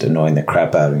was just annoying the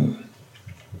crap out of me.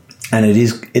 And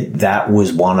that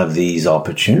was one of these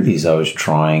opportunities I was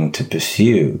trying to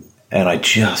pursue, and I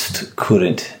just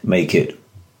couldn't make it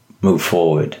move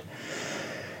forward.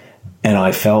 And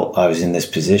I felt I was in this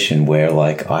position where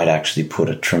like I'd actually put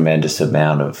a tremendous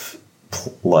amount of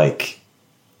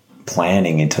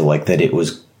planning into like that it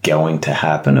was going to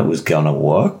happen, it was going to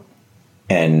work,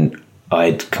 and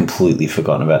I'd completely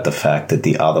forgotten about the fact that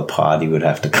the other party would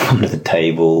have to come to the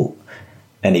table,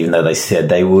 and even though they said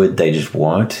they would, they just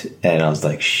weren't. And I was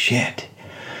like, shit.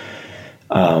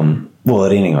 Well,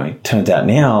 anyway, turns out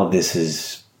now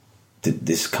this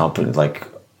company, like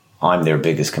I'm their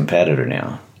biggest competitor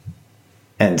now.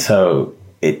 And so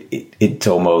it's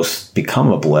almost become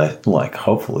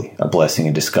hopefully a blessing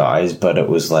in disguise. But it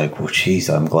was like, well, geez,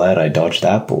 I'm glad I dodged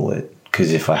that bullet,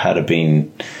 because if I had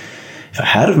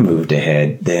moved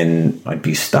ahead, then I'd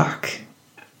be stuck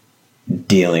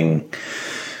dealing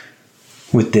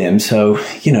with them. So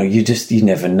you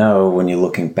never know when you're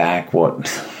looking back what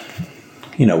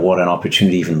an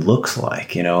opportunity even looks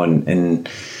like, and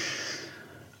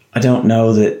I don't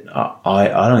know that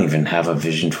I don't even have a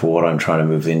vision for what I'm trying to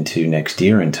move into next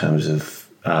year in terms of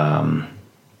a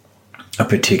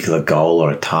particular goal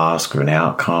or a task or an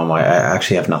outcome. I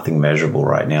actually have nothing measurable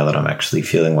right now that I'm actually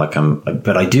feeling like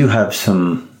but I do have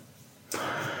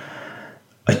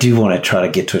I do want to try to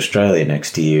get to Australia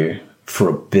next year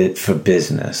for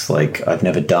business. Like I've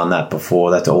never done that before.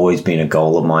 That's always been a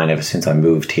goal of mine ever since I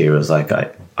moved here. It was like,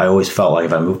 I always felt like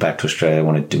if I move back to Australia, I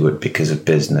want to do it because of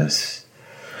business.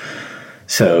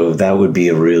 So that would be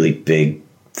a really big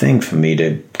thing for me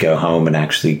to go home and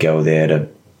actually go there to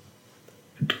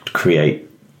create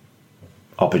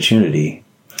opportunity.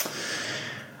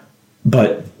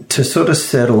 But to sort of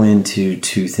settle into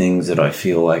two things that I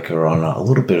feel like are on a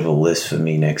little bit of a list for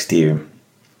me next year.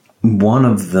 One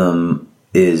of them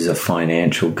is a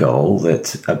financial goal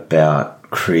that's about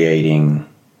creating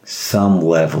some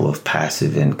level of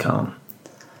passive income.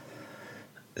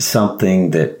 Something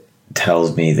that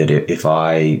tells me that if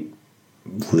I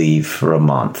leave for a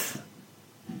month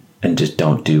and just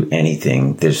don't do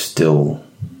anything, there's still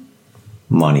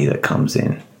money that comes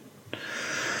in.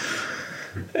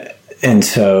 And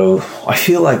so I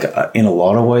feel like in a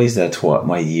lot of ways, that's what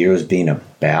my year has been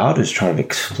about, is trying to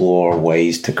explore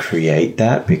ways to create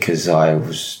that, because I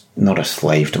was not a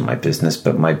slave to my business,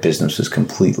 but my business was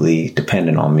completely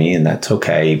dependent on me, and that's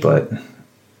okay. But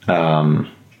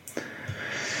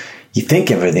you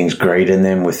think everything's great, and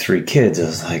then with 3 kids, I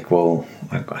was like, well,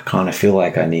 I kind of feel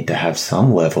like I need to have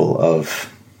some level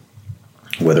of,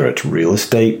 whether it's real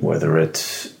estate, whether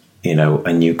it's,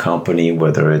 a new company,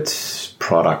 whether it's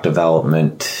product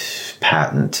development,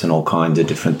 patents, and all kinds of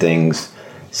different things,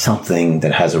 something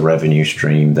that has a revenue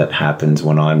stream that happens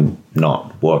when I'm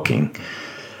not working,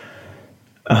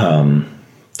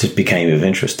 just became of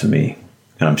interest to me.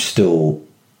 And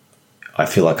I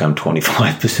feel like I'm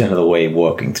 25% of the way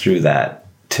working through that,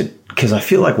 because I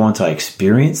feel like once I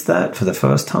experience that for the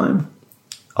first time,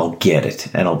 I'll get it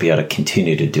and I'll be able to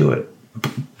continue to do it.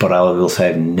 But I will say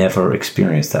I've never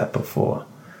experienced that before.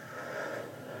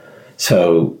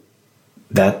 So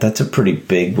that's a pretty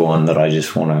big one that I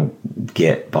just want to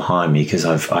get behind me, because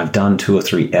I've done 2 or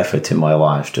 3 efforts in my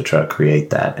life to try to create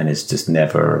that, and it's just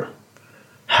never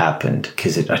happened,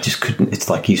 because I just couldn't. It's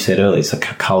like you said earlier, it's like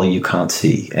a color you can't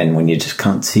see, and when you just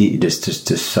can't see it, it's just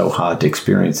so hard to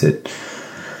experience it.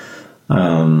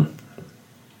 So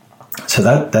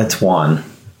that's one.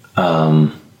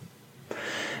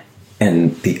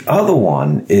 And the other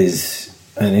one is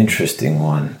an interesting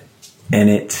one,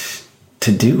 and it's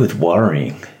to do with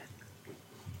worrying.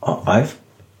 I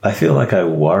feel like I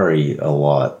worry a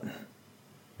lot,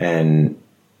 and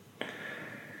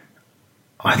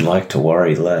I'd like to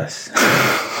worry less.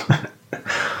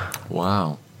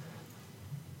 Wow.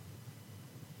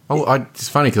 Oh, it's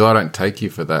funny because I don't take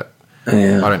you for that.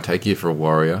 Yeah. I don't take you for a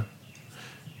warrior.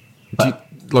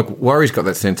 Worry's got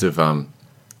that sense of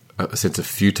a sense of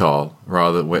futile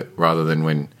rather than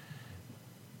when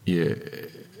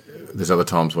there's other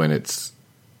times when it's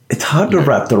hard to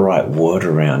wrap the right word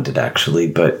around it,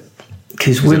 actually, but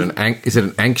because is it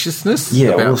an anxiousness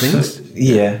about things?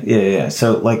 Yeah.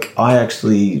 So like I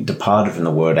actually departed from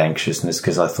the word anxiousness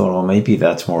because I thought, well, maybe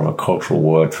that's more of a cultural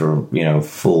word for,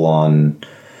 full on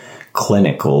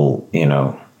clinical,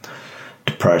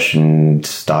 depression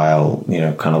style,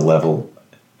 kind of level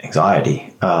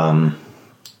anxiety.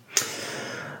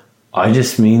 I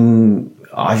just mean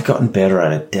I've gotten better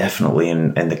at it, definitely,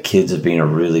 and the kids have been a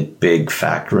really big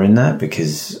factor in that,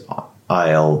 because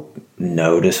I'll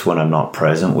notice when I'm not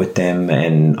present with them,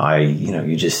 and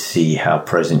you just see how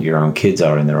present your own kids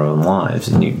are in their own lives,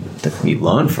 and you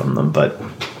learn from them. But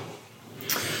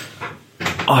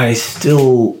I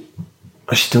still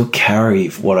carry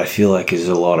what I feel like is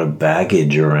a lot of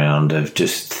baggage around, of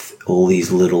just all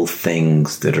these little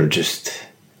things that are just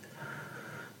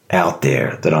out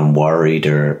there that I'm worried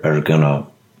are gonna,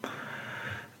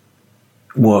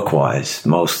 work-wise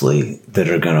mostly, that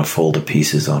are gonna fall to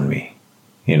pieces on me,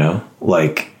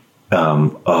 like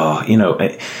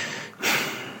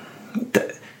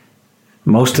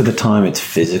most of the time it's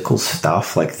physical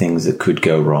stuff, like things that could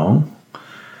go wrong,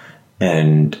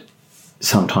 and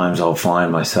sometimes I'll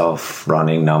find myself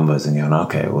running numbers and going,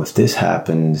 okay, well, if this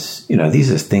happens,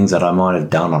 these are things that I might have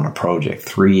done on a project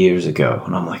 3 years ago.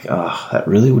 And I'm like, that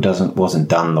really wasn't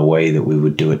done the way that we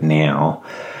would do it now.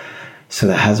 So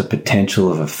that has a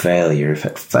potential of a failure. If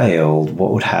it failed,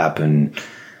 what would happen?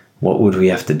 What would we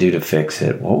have to do to fix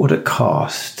it? What would it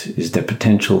cost? Is there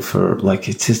potential for,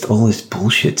 it's just all this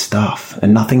bullshit stuff,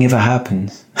 and nothing ever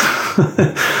happens.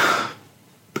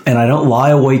 And I don't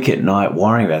lie awake at night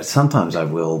worrying about it. Sometimes I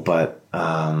will, but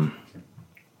that's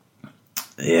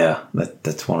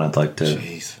one I'd like to.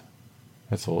 Jeez,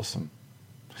 that's awesome.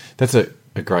 That's a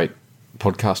great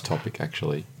podcast topic,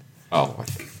 actually. Oh,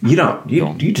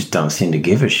 you just don't seem to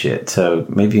give a shit. So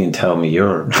maybe you can tell me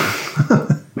you're.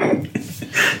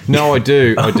 No, I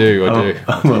do.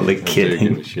 I'm only kidding. I do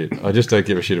give a shit. I just don't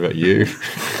give a shit about you.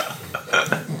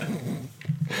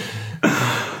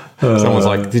 Someone's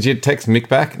like, did you text Mick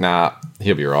back? Nah,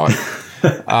 he'll be right.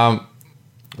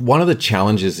 One of the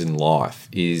challenges in life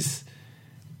is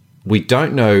we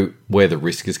don't know where the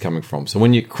risk is coming from. So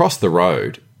when you cross the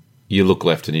road, you look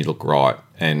left and you look right,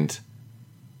 and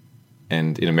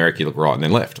in America you look right and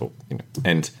then left,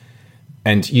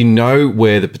 and you know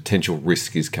where the potential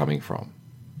risk is coming from.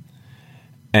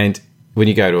 And when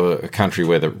you go to a country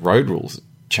where the road rules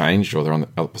changed, or they're on the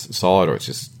opposite side, or it's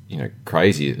just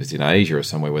crazy, it's in Asia or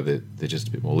somewhere where they're just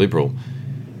a bit more liberal,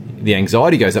 the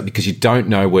anxiety goes up because you don't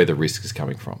know where the risk is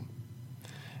coming from.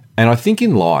 And I think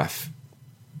in life,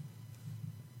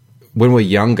 when we're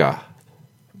younger,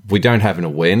 we don't have an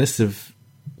awareness of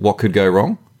what could go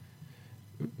wrong.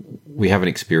 We haven't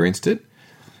experienced it.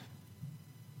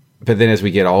 But then as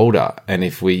we get older, and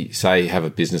if we, say, have a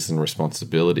business and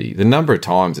responsibility, the number of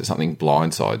times that something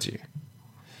blindsides you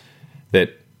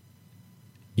that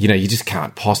you just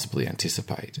can't possibly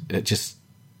anticipate. But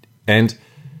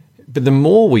the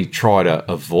more we try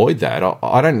to avoid that,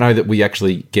 I don't know that we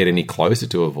actually get any closer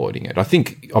to avoiding it. I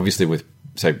think, obviously, with,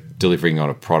 say, delivering on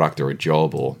a product or a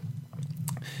job, or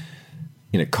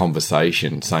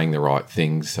conversation, saying the right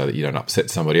things so that you don't upset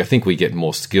somebody, I think we get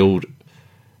more skilled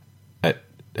at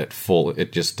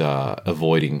just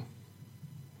avoiding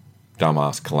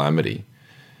dumbass calamity.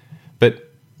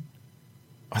 But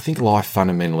I think life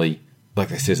fundamentally, like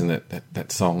they says in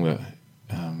that song,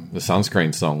 the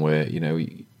sunscreen song, where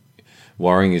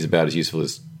worrying is about as useful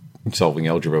as solving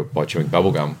algebra by chewing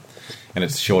bubblegum, and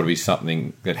it's sure to be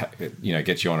something that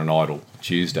gets you on an idle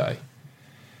Tuesday.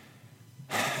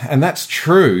 And that's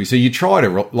true. So you try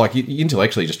to you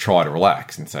intellectually just try to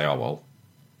relax and say, oh well,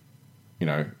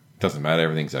 it doesn't matter,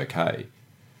 everything's okay.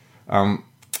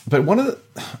 But one of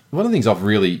the things I've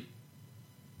really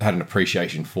had an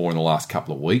appreciation for in the last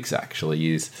couple of weeks,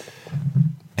 actually, is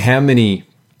how many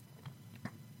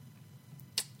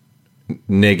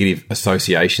negative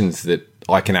associations that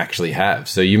I can actually have.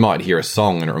 So you might hear a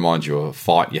song and it reminds you of a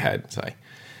fight you had, say,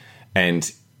 and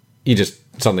you just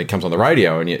suddenly comes on the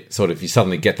radio, and you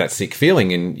suddenly get that sick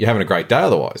feeling, and you're having a great day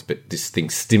otherwise, but this thing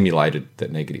stimulated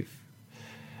that negative.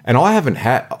 And I haven't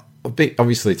had,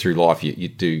 obviously through life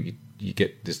you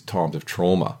get these times of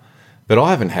trauma, but I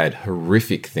haven't had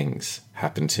horrific things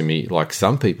happen to me like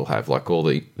some people have, like all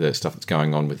the stuff that's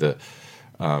going on with the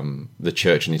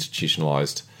church and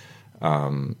institutionalized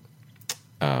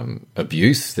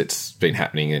abuse that's been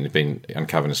happening and been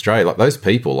uncovered in Australia. Like those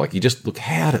people, you just look,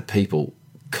 how do people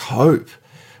cope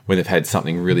when they've had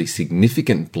something really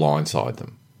significant blindside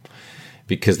them?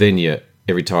 Because then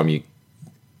every time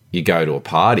you go to a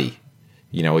party,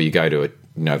 or you go to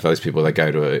those people, they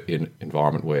go to an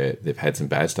environment where they've had some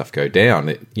bad stuff go down,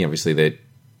 obviously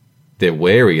they're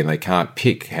wary and they can't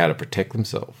pick how to protect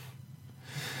themselves.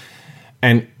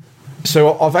 And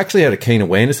so I've actually had a keen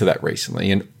awareness of that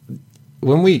recently. And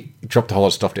when we dropped a whole lot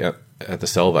of stuff down at the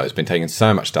Salvo's, been taking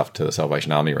so much stuff to the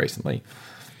Salvation Army recently,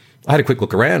 I had a quick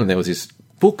look around and there was this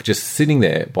book just sitting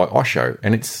there by Osho,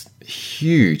 and it's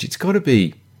huge. It's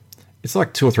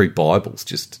like 2 or 3 Bibles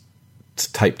just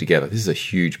It's taped together. This is a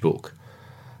huge book.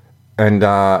 And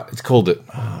it's called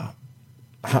I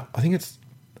think it's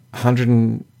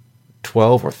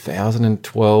 112 or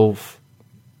 1012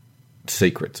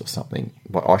 Secrets or something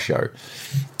by Osho.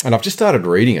 And I've just started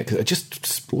reading it because it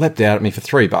just leapt out at me for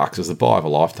 $3. It was the buy of a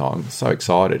lifetime. I'm so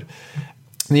excited.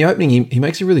 In the opening, he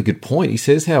makes a really good point. He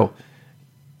says how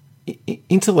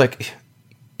intellect...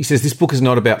 He says this book is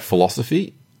not about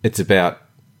philosophy. It's about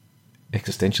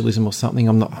existentialism or something.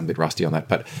 I'm a bit rusty on that.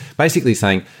 But basically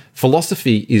saying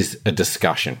philosophy is a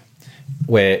discussion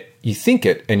where you think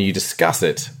it and you discuss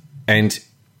it and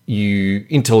you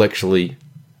intellectually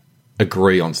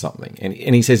agree on something.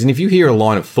 And he says, and if you hear a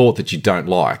line of thought that you don't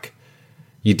like,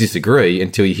 you disagree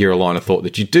until you hear a line of thought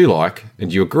that you do like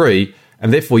and you agree,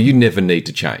 and therefore you never need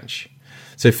to change.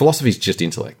 So philosophy is just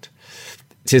intellect.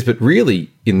 It says, but really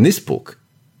in this book,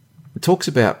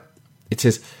 it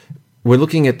says, we're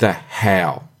looking at the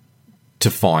how to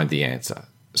find the answer.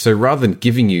 So rather than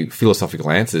giving you philosophical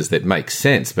answers that make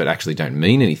sense but actually don't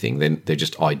mean anything, then they're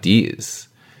just ideas.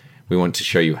 We want to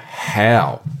show you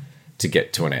how to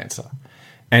get to an answer.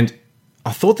 And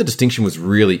I thought the distinction was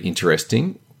really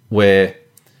interesting, where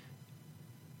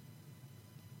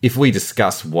if we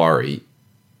discuss worry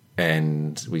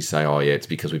and we say, oh yeah, it's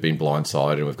because we've been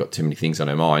blindsided and we've got too many things on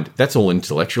our mind, that's all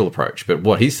intellectual approach. But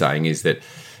what he's saying is that,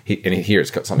 and here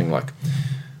it's got something like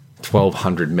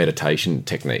 1,200 meditation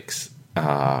techniques.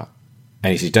 And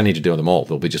he says, you don't need to do them all.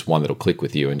 There'll be just one that'll click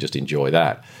with you and just enjoy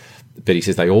that. But he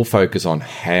says they all focus on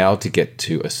how to get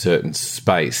to a certain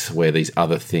space where these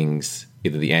other things,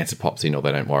 either the answer pops in or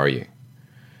they don't worry you.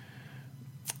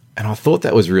 And I thought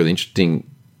that was really interesting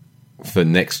for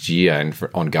next year and for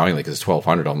ongoingly, because it's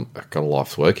 1,200. I've got a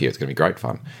life's work here. It's going to be great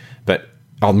fun. But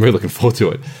I'm really looking forward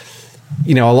to it.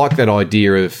 You know, I like that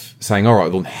idea of saying, all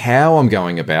right, well, how I'm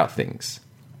going about things,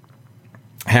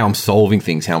 how I'm solving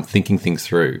things, how I'm thinking things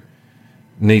through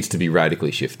needs to be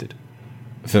radically shifted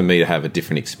for me to have a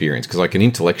different experience, because I can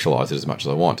intellectualize it as much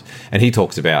as I want. And he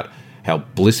talks about how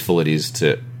blissful it is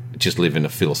to just live in a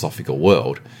philosophical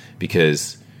world,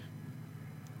 because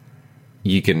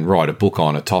you can write a book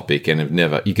on a topic and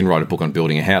you can write a book on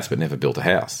building a house but never built a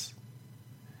house.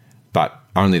 But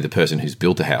only the person who's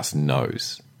built a house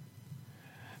knows.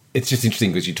 It's just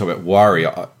interesting because you talk about worry.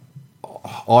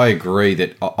 I agree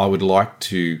that I would like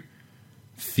to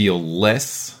feel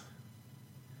less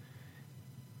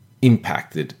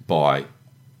impacted by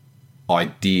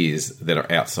ideas that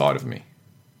are outside of me.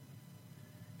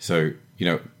 So, you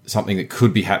know, something that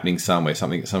could be happening somewhere,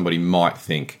 something that somebody might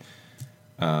think,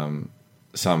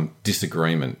 some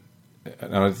disagreement.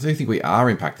 And I do think we are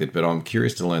impacted, but I'm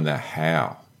curious to learn that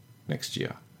how next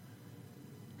year.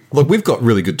 Look, we've got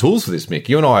really good tools for this, Mick.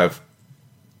 You and I have,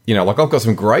 you know, like I've got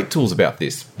some great tools about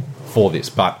this, for this,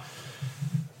 but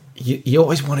you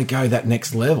always want to go that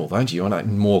next level, don't you? You want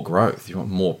more growth. You want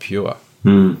more pure.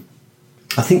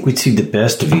 I think we see the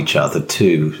best of each other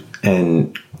too,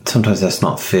 and sometimes that's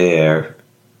not fair,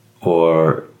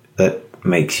 or that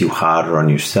makes you harder on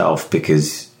yourself,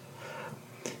 because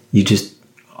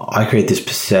I create this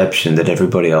perception that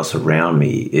everybody else around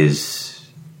me is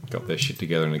got their shit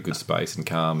together in a good space and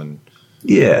calm and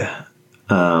yeah.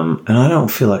 And I don't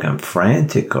feel like I'm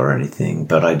frantic or anything,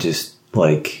 but I just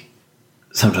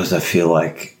sometimes I feel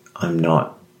like I'm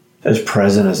not as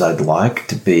present as I'd like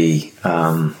to be.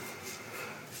 But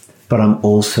I'm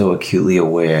also acutely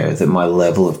aware that my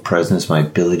level of presence, my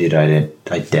ability to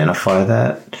identify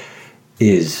that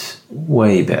is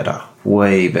way better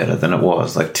than it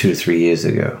was like 2 or 3 years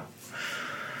ago.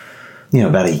 You know,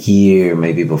 about a year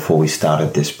maybe before we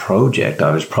started this project,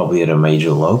 I was probably at a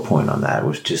major low point on that. It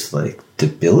was just like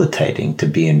debilitating to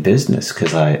be in business,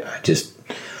 because I just,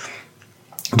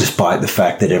 despite the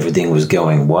fact that everything was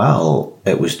going well,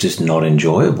 it was just not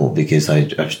enjoyable, because I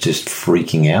was just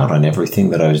freaking out on everything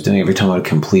that I was doing. Every time I'd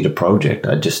complete a project,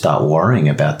 I'd just start worrying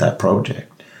about that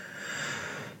project.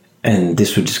 And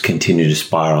this would just continue to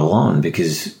spiral on,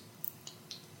 because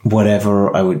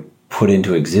whatever I would put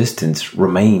into existence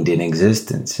remained in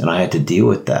existence, and I had to deal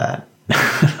with that.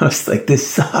 I was like, this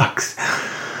sucks.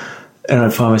 And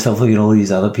I'd find myself looking at all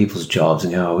these other people's jobs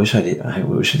and go, I wish I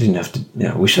didn't have to, you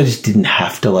know, I wish I just didn't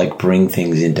have to like bring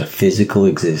things into physical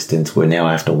existence where now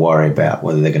I have to worry about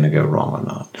whether they're going to go wrong or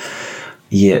not.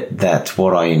 Yet that's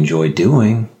what I enjoy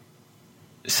doing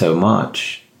so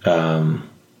much.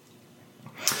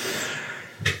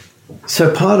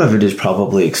 So part of it is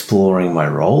probably exploring my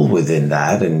role within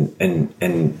that,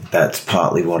 and that's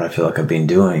partly what I feel like I've been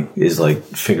doing, is like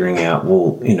figuring out,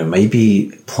 well, you know,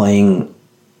 maybe playing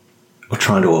or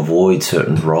trying to avoid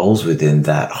certain roles within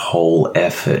that whole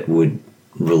effort would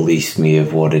release me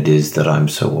of what it is that I'm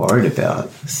so worried about.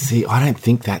 See, I don't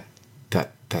think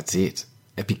that's it,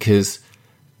 because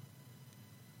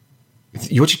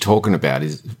what you're talking about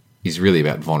is really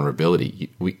about vulnerability.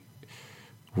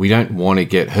 We don't want to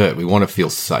get hurt. We want to feel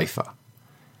safer,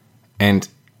 and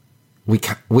we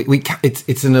can't.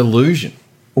 It's an illusion.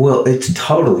 Well, it's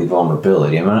totally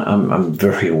vulnerability. I mean, I'm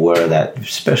very aware of that,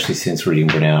 especially since reading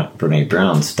Brene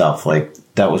Brown's stuff. Like,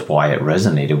 that was why it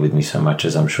resonated with me so much,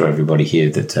 as I'm sure everybody here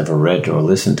that's ever read or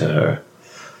listened to her.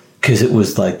 Because it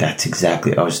was like, that's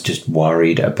exactly, I was just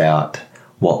worried about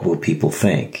what will people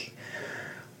think.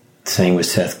 Same with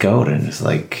Seth Godin. It's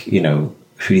like, you know,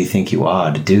 who do you think you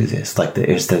are to do this? Like,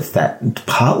 there's that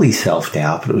partly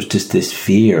self-doubt, but it was just this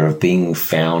fear of being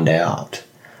found out,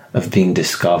 of being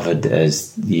discovered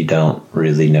as you don't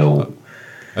really know.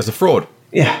 As a fraud.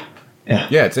 Yeah.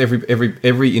 Yeah, it's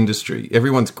every industry.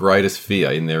 Everyone's greatest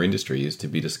fear in their industry is to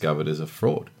be discovered as a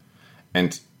fraud.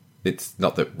 And it's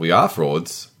not that we are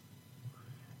frauds.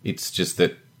 It's just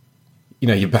that, you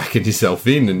know, you're backing yourself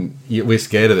in, and we're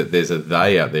scared that there's a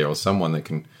they out there or someone that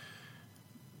can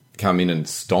come in and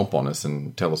stomp on us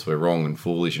and tell us we're wrong and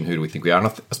foolish and who do we think we are.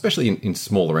 And especially in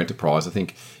smaller enterprise, I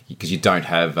think, because you don't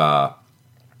have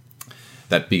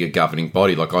that bigger governing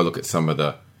body. Like, I look at some of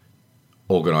the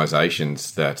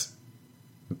organisations that,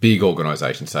 big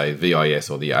organisations, say VIS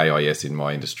or the AIS in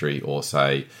my industry, or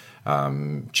say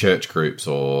church groups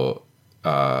or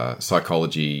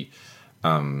psychology,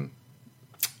 you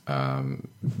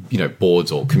know,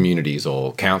 boards or communities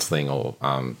or counselling or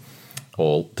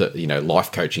you know,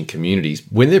 life coaching communities.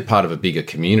 When they're part of a bigger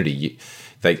community,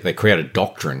 they create a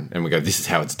doctrine, and we go, this is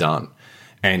how it's done.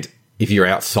 And if you're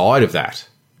outside of that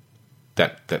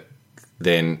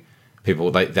then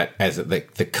people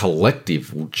the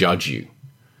collective will judge you,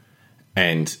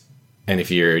 and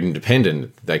if you're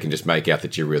independent, they can just make out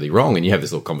that you're really wrong, and you have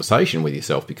this little conversation with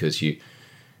yourself because you're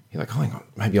like, oh, hang on,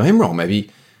 maybe I am wrong. Maybe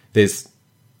there's,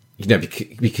 you know,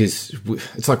 because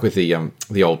it's like with the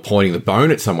old pointing the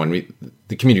bone at someone.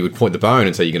 The community would point the bone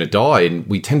and say you're going to die, and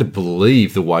we tend to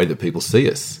believe the way that people see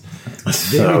us.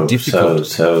 It's very difficult.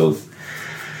 So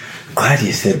glad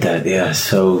you said that. Yeah,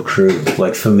 so true.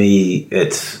 Like, for me,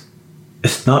 it's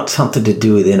not something to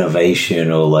do with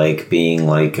innovation or like being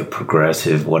like a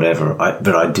progressive whatever.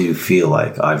 But I do feel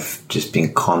like I've just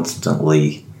been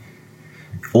constantly,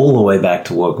 all the way back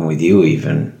to working with you,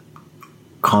 even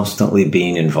constantly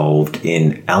being involved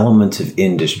in elements of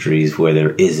industries where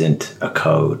there isn't a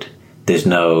code. There's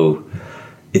no,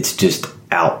 it's just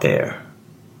out there.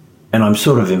 And I'm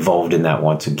sort of involved in that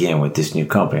once again with this new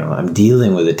company. I'm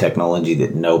dealing with a technology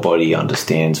that nobody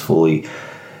understands fully.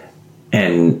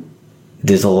 And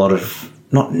there's a lot of,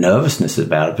 not nervousness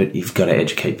about it, but you've got to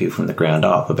educate people from the ground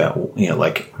up about, you know,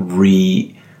 like,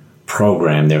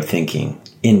 reprogram their thinking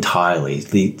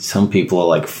entirely. Some people are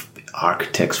like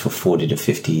architects for 40 to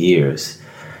 50 years.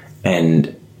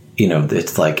 And, you know,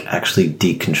 it's like actually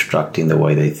deconstructing the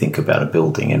way they think about a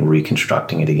building and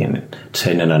reconstructing it again. And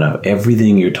say, no,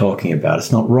 everything you're talking about,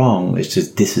 it's not wrong. It's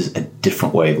just, this is a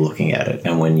different way of looking at it.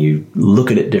 And when you look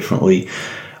at it differently,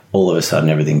 all of a sudden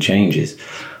everything changes.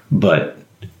 But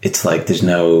it's like there's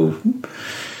no,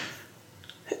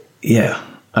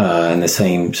 and the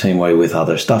same way with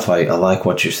other stuff. I like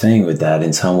what you're saying with that.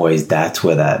 In some ways, that's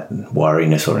where that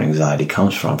worriness or anxiety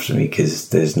comes from for me, because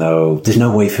there's no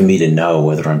way for me to know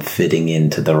whether I'm fitting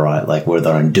into the right, like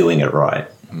whether I'm doing it right.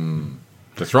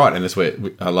 That's right, and that's where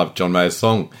I love John Mayer's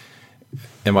song.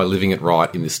 Am I living it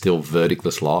right in this still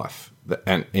verdictless life?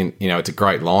 And you know, it's a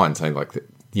great line saying like that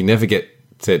you never get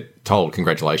told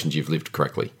congratulations, you've lived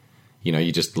correctly. You know,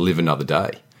 you just live another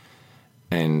day,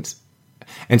 and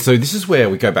so this is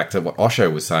where we go back to what Osho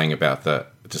was saying about the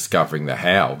discovering the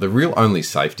how. The real only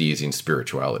safety is in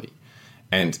spirituality.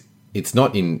 And it's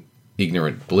not in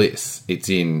ignorant bliss. It's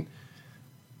in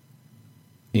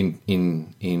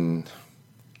getting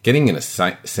in a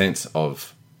sense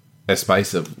of a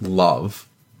space of love.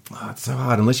 Oh, it's so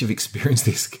hard unless you've experienced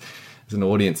this as an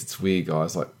audience. It's weird,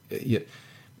 guys. Like,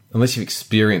 unless you've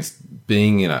experienced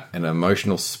being in an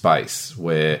emotional space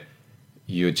where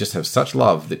you just have such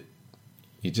love that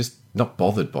you're just not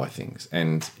bothered by things,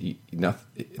 and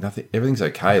nothing, everything's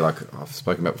okay. Like I've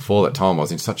spoken about before, that time I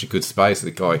was in such a good space, the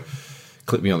guy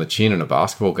clipped me on the chin in a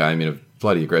basketball game in a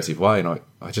bloody aggressive way, and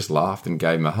I just laughed and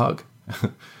gave him a hug.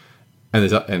 and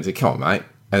said, come on, mate.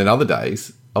 And then other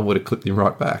days, I would have clipped him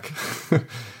right back.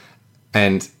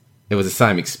 And it was the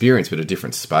same experience, but a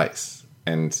different space.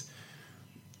 And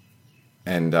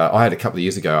I had a couple of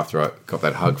years ago, after I got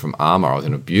that hug from Armour, I was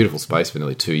in a beautiful space for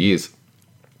nearly 2 years.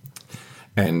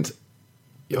 And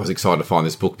I was excited to find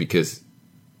this book because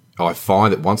I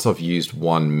find that once I've used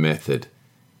one method,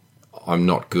 I'm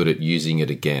not good at using it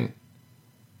again.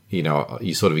 You know,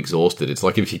 you're sort of exhausted. It's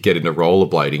like if you get into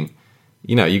rollerblading,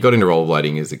 you know, you got into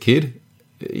rollerblading as a kid,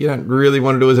 you don't really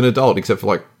want to do it as an adult except for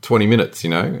like 20 minutes, you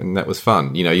know, and that was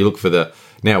fun. You know, you look for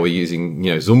now we're using,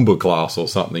 you know, Zumba class or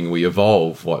something. We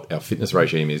evolve what our fitness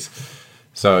regime is.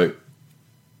 So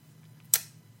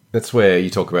that's where you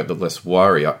talk about the less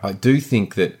worry. I do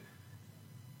think that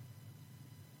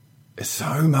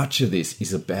so much of this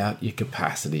is about your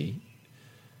capacity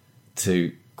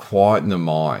to quieten the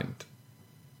mind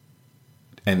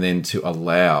and then to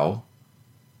allow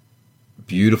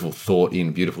beautiful thought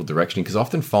in beautiful direction. Because I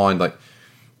often find, like,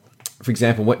 for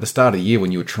example, at the start of the year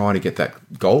when you were trying to get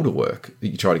that goal to work,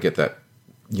 you try to get that,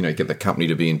 you know, get the company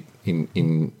to be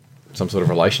in some sort of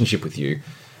relationship with you,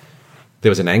 there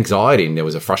was an anxiety and there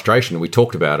was a frustration. And we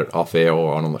talked about it off air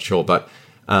or on, I'm not sure. But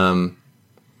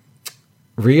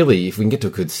really, if we can get to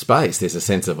a good space, there's a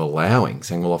sense of allowing,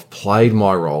 saying, well, I've played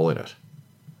my role in it.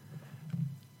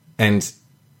 And,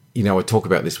 you know, I talk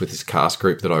about this with this cast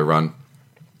group that I run.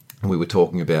 And we were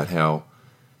talking about how,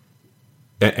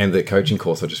 and the coaching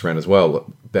course I just ran as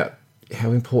well, about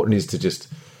how important it is to just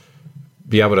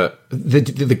be able to,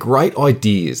 the great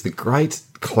ideas, the great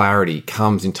clarity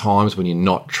comes in times when you're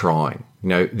not trying. You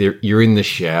know, you're in the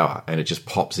shower and it just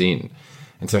pops in.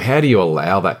 And so how do you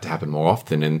allow that to happen more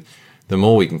often? And the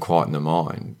more we can quieten the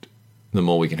mind, the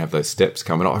more we can have those steps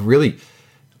come. And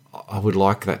I would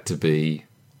like that to be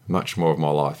much more of my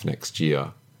life next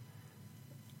year.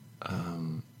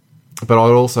 But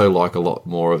I'd also like a lot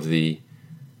more of the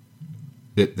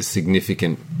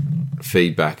significant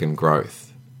feedback and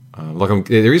growth.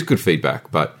 There is good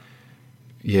feedback, but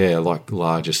yeah, like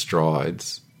larger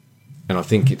strides. And I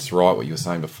think it's right what you were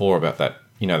saying before about that,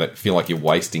 you know, that feel like you're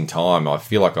wasting time. I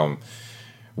feel like I'm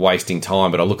wasting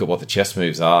time, but I look at what the chess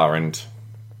moves are and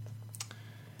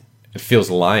it feels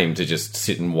lame to just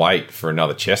sit and wait for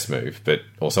another chess move,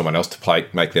 or someone else to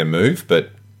make their move.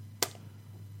 But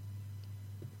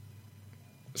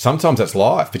sometimes that's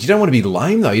life. But you don't want to be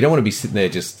lame, though. You don't want to be sitting there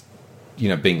just, you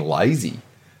know, being lazy.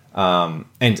 And,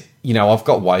 you know, I've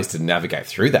got ways to navigate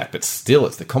through that, but still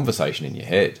it's the conversation in your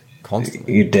head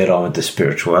constantly. You're dead on with the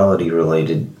spirituality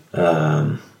related.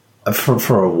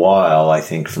 For a while, I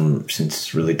think,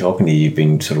 since really talking to you, you've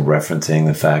been sort of referencing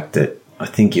the fact that I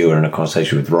think you were in a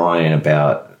conversation with Ryan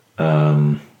about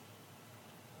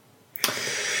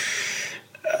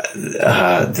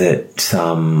that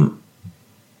some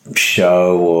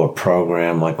show or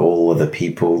program, like all of the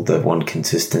people, the one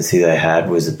consistency they had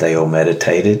was that they all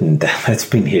meditated, and that's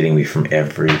been hitting me from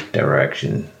every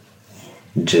direction.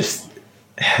 Just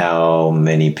how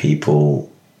many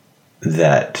people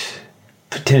that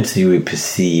potentially we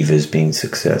perceive as being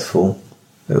successful,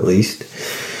 at least,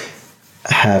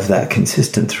 have that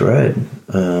consistent thread.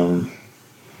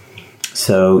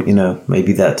 So, you know,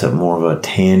 maybe that's more of a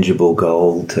tangible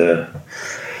goal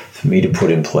for me to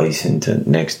put in place into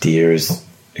next year, is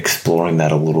exploring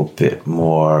that a little bit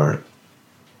more,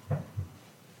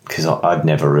 because I've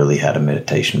never really had a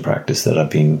meditation practice that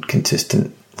I've been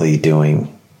consistently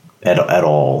doing at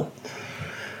all.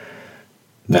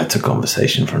 That's a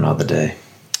conversation for another day.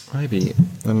 Maybe.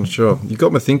 I'm not sure. You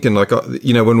got me thinking, like,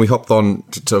 you know, when we hopped on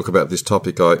to talk about this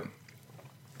topic, I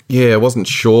wasn't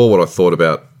sure what I thought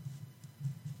about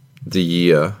the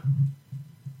year,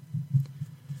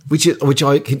 which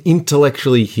I can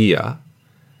intellectually hear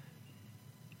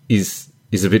is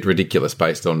a bit ridiculous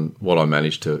based on what I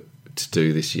managed to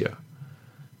do this year.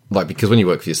 Like, because when you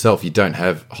work for yourself, you don't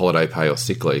have holiday pay or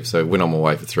sick leave. So when I'm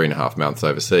away for 3.5 months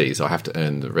overseas, I have to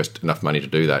earn enough money to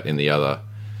do that in the other,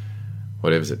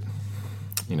 whatever is it,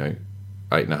 you know,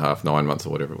 8.5, 9 months or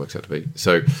whatever it works out to be.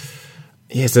 So,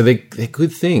 yeah, so they're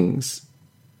good things.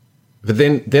 But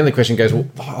then the question goes, well,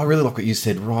 I really like what you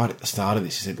said right at the start of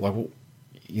this. You said, like, well,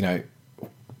 you know,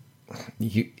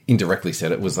 you indirectly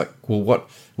said it was like, well, what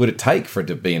would it take for it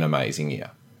to be an amazing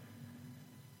year?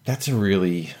 That's a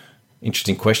really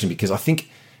interesting question, because I think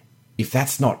if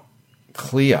that's not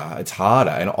clear, it's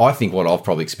harder. And I think what I've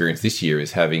probably experienced this year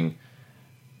is having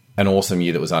an awesome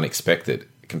year that was unexpected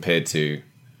compared to,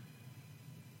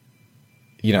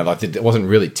 you know, like it wasn't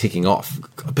really ticking off,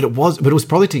 but it was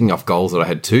probably ticking off goals that I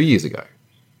had 2 years ago.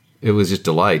 It was just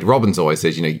delayed. Robbins always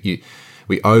says, you know,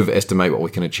 we overestimate what we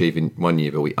can achieve in 1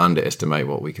 year, but we underestimate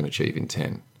what we can achieve in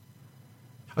 10.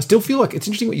 I still feel like it's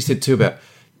interesting what you said too about,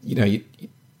 you know,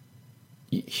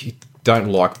 you don't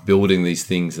like building these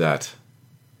things that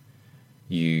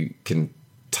you can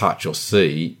touch or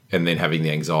see, and then having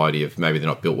the anxiety of maybe they're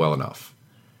not built well enough.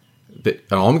 But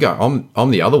I'm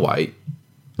the other way.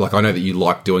 Like, I know that you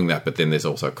like doing that, but then there's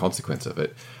also a consequence of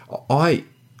it. I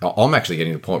I'm actually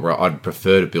getting to the point where I'd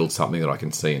prefer to build something that I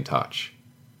can see and touch.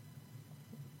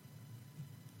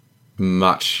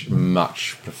 Much,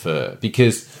 much prefer.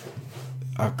 Because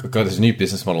I've got this new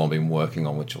business model I've been working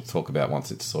on, which I'll talk about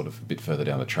once it's sort of a bit further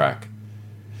down the track.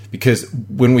 Because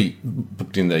when we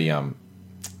booked in the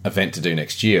event to do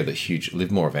next year, the huge Live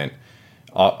More event,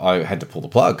 I had to pull the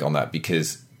plug on that,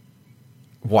 because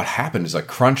what happened is I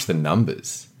crunched the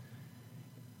numbers.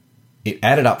 It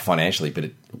added up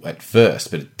financially, at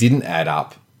first, but it didn't add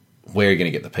up where you're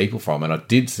going to get the people from. And I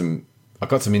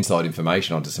got some inside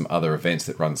information onto some other events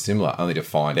that run similar, only to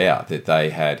find out that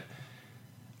they had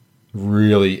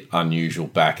really unusual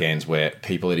back ends where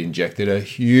people had injected a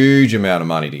huge amount of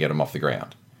money to get them off the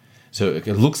ground. So it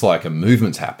looks like a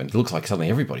movement's happened. It looks like suddenly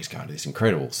everybody's going to this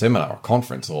incredible seminar or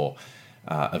conference or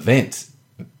event.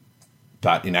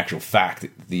 But in actual fact,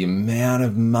 the amount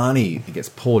of money that gets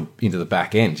poured into the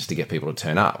back end just to get people to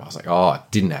turn up, I was like,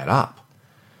 it didn't add up.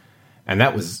 And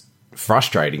that was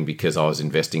frustrating, because I was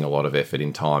investing a lot of effort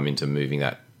and time into moving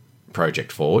that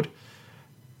project forward,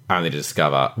 only to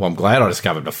discover, I'm glad I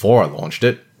discovered before I launched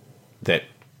it, that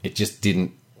it just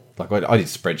didn't, I did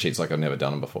spreadsheets like I've never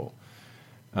done them before.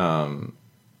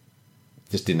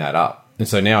 Just didn't add up. And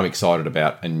so now I'm excited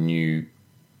about a new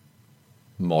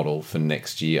model for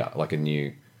next year, like a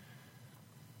new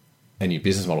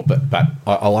business model. But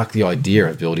I like the idea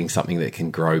of building something that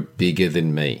can grow bigger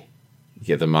than me.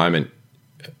 At the moment,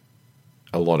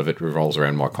 a lot of it revolves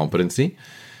around my competency,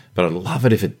 but I'd love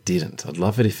it if it didn't. I'd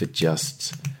love it if it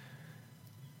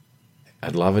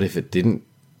didn't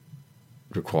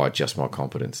require just my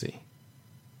competency.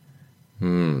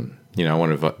 I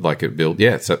want to like it build,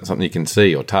 it's something you can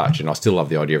see or touch. And I still love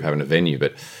the idea of having a venue,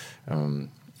 but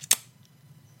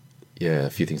a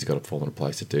few things have got to fall into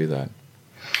place to do that.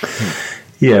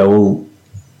 Yeah, well,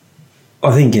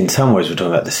 I think in some ways we're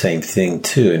talking about the same thing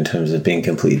too, in terms of being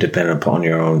completely dependent upon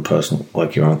your own personal,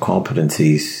 like your own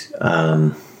competencies.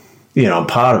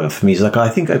 Part of it for me is I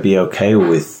think I'd be okay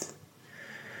with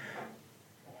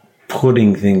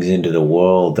putting things into the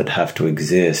world that have to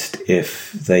exist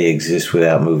if they exist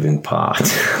without moving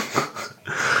parts.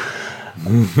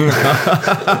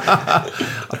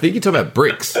 I think you're talking about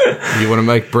bricks. You want to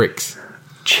make bricks.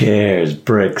 Chairs,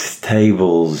 bricks,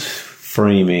 tables,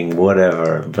 framing,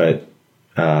 whatever. But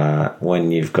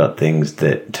when you've got things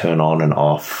that turn on and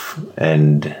off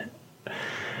and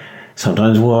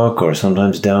sometimes work or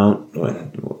sometimes don't,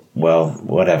 well,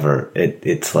 whatever.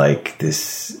 It's like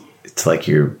this. It's like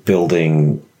you're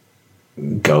building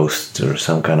ghosts or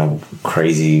some kind of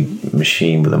crazy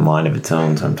machine with a mind of its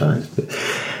own sometimes. But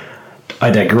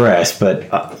I digress, but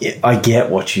I get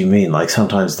what you mean.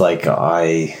 Sometimes, either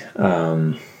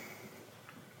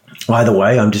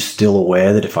way, I'm just still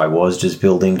aware that if I was just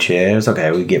building chairs,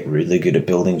 okay, we get really good at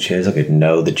building chairs. I could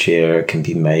know the chair can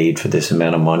be made for this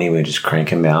amount of money. We just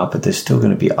crank them out, but there's still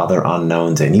going to be other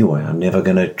unknowns anyway. I'm never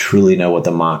going to truly know what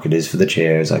the market is for the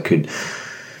chairs. I could,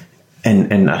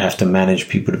 and I'd have to manage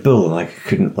people to build them. I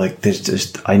couldn't,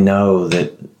 I know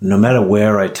that no matter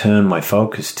where I turn my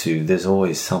focus to, there's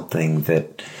always something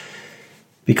that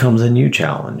becomes a new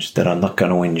challenge that I'm not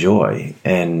going to enjoy.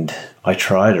 And I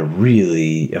try to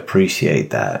really appreciate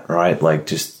that, right?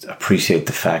 Just appreciate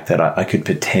the fact that I could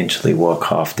potentially work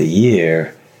half the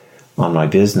year on my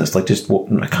business. I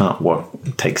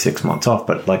can't take 6 months off,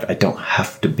 but I don't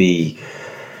have to be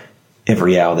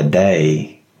every hour of the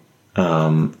day.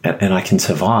 And I can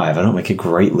survive. I don't make a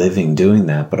great living doing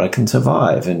that, but I can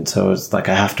survive. And so it's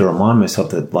I have to remind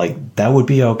myself that that would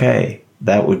be okay.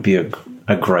 That would be a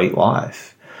great life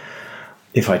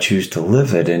if I choose to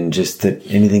live it. And just that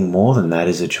anything more than that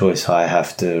is a choice I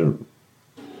have to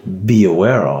be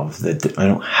aware of, that I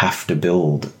don't have to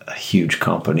build a huge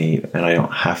company and I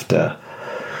don't have to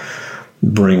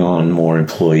bring on more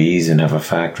employees and have a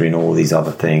factory and all these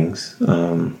other things.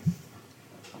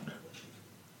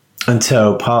 And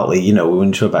so partly, we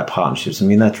wouldn't talk about partnerships.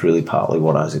 That's really partly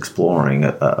what I was exploring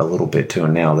a little bit too.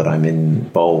 And now that I'm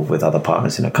involved with other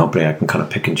partners in a company, I can kind of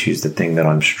pick and choose the thing that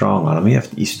I'm strong on.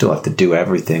 You still have to do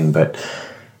everything, but,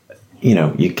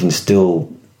 you can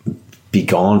still be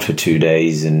gone for 2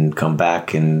 days and come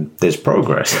back and there's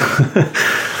progress.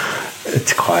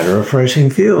 It's quite a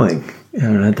refreshing feeling. I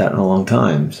haven't had that in a long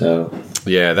time. So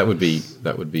yeah, that would be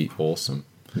awesome.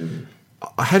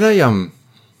 I had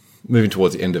moving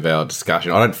towards the end of our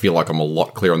discussion, I don't feel like I'm a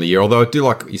lot clearer on the year, although I do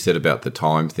like what you said about the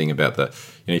time thing, about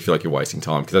you feel like you're wasting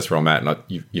time, because that's where I'm at, and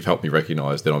you've helped me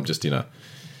recognise that I'm just in a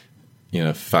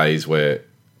phase where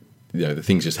the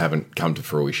things just haven't come to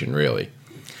fruition, really.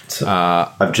 So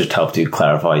I've just helped you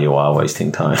clarify you are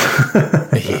wasting time.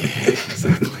 Yeah,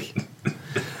 exactly.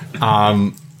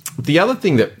 The other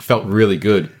thing that felt really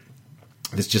good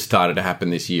that's just started to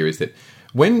happen this year is that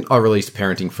when I released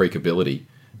Parenting Freakability,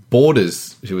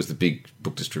 Borders, who was the big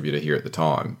book distributor here at the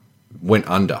time, went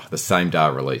under the same day I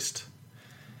released.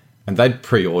 And they'd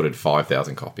pre-ordered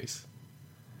 5,000 copies.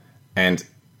 And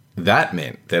that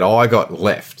meant that I got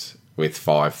left with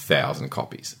 5,000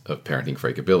 copies of Parenting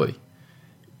Freakability,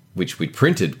 which we'd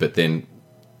printed, but then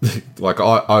like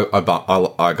I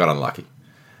got unlucky.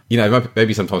 You know,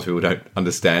 maybe sometimes people don't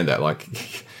understand that.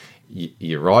 Like,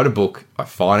 you write a book, I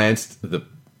financed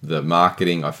the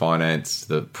marketing, I financed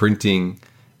the printing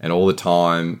and all the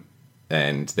time,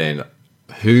 and then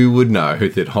who would know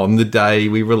that on the day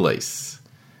we release,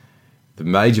 the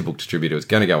major book distributor is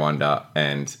going to go under,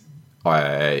 and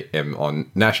I am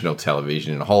on national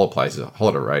television in a whole lot of places, a whole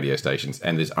lot of radio stations,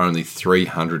 and there's only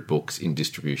 300 books in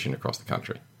distribution across the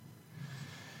country.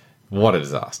 What a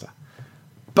disaster.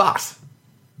 But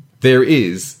there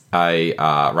is a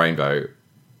rainbow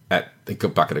at a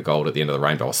bucket of gold at the end of the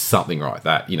rainbow, or something like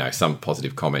that. You know, some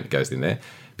positive comment goes in there.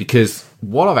 Because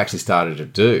what I've actually started to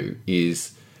do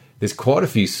is there's quite a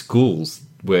few schools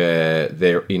where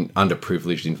they're in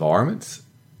underprivileged environments,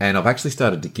 and I've actually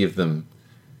started to give them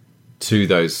to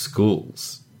those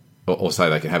schools, or say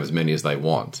they can have as many as they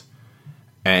want.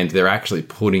 And they're actually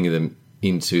putting them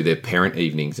into their parent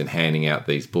evenings and handing out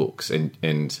these books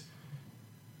and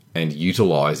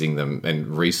utilising them and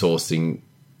resourcing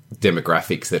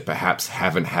demographics that perhaps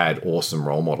haven't had awesome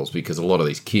role models, because a lot of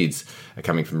these kids are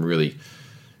coming from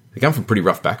they come from pretty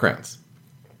rough backgrounds.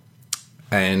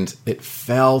 And it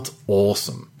felt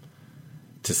awesome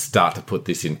to start to put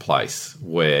this in place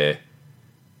where,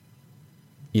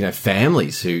 you know,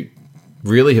 families who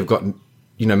really have gotten,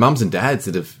 you know, mums and dads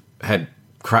that have had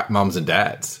crap mums and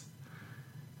dads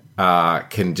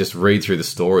can just read through the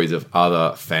stories of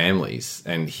other families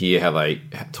and hear how they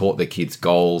taught their kids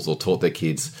goals or taught their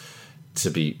kids to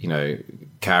be, you know,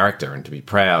 character and to be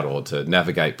proud or to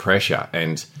navigate pressure,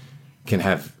 and can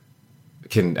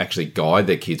actually guide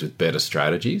their kids with better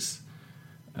strategies.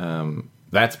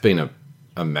 That's been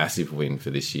a massive win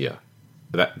for this year.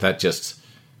 It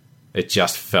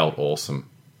just felt awesome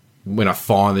when I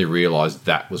finally realised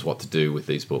that was what to do with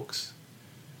these books.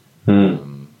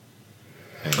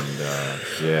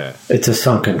 Yeah. It's a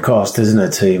sunken cost, isn't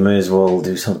it? So you may as well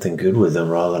do something good with them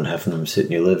rather than having them sit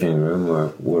in your living room or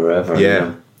wherever.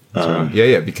 Yeah.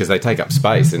 Right. Because they take up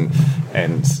space and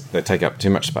they take up too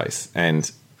much space. And,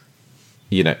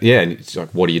 you know, and it's like,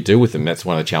 what do you do with them? That's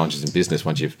one of the challenges in business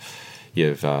once you've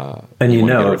and you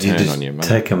know, if you just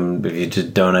take them, if you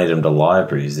just donate them to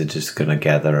libraries, they're just going to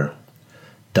gather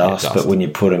dust. But when you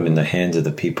put them in the hands of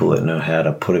the people that know how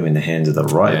to put them in the hands of the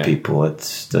right people,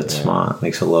 that's smart.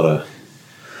 Makes a lot of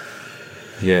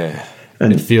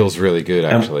and it feels really good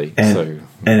actually. And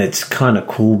it's kind of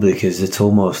cool because it's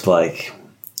almost like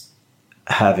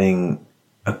having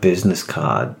a business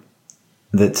card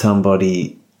that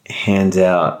somebody hands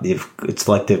out. It's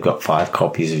like they've got 5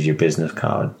 copies of your business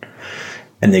card,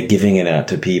 and they're giving it out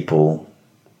to people,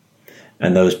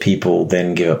 and those people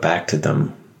then give it back to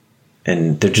them,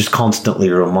 and they're just constantly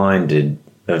reminded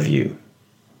of you.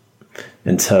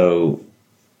 And so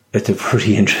it's a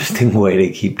pretty interesting way to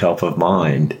keep top of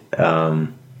mind.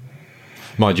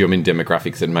 Mind you, I'm in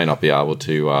demographics that may not be able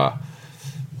to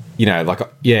you know, like,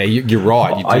 you're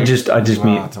right. I just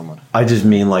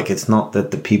mean like, it's not that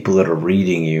the people that are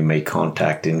reading you may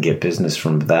contact and get business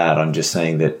from that. I'm just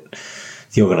saying that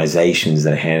the organizations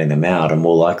that are handing them out are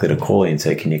more likely to call you and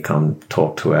say, can you come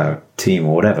talk to our team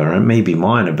or whatever? And it may be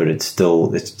minor, but it's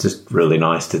just really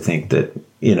nice to think that,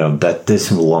 you know, that there's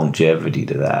some longevity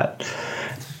to that.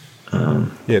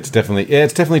 It's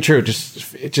definitely true. It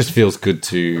just feels good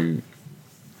to,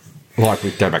 like,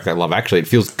 we go back to that Love Actually, it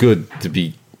feels good to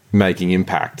be making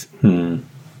impact. And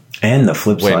the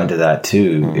flip side to that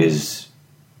too is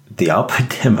the upper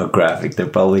demographic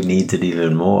that probably needs it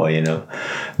even more, you know,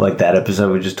 like that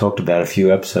episode we just talked about a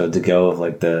few episodes ago of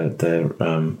like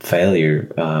the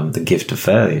failure, the gift of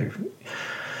failure.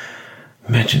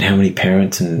 Imagine how many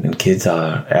parents and kids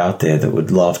are out there that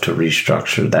would love to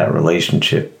restructure that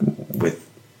relationship with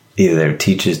either their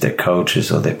teachers, their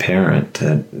coaches, or their parent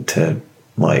to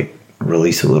like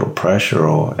release a little pressure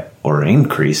or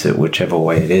increase it, whichever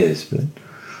way it is. But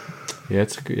you're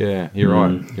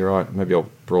right. You're right. Maybe I'll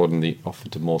broaden the offer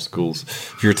to more schools.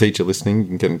 If you're a teacher listening, you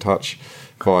can get in touch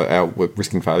via our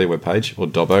Risking Failure webpage or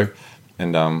Dobbo.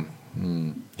 And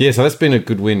so that's been a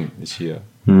good win this year.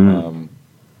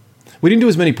 We didn't do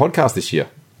as many podcasts this year.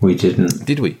 We didn't.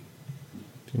 Did we?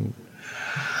 It's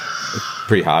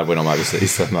pretty hard when I'm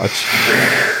overseas so much.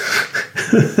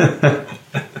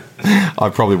 I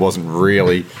probably wasn't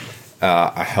really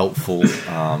a helpful,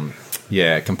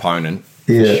 component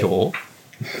for sure.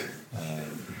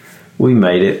 We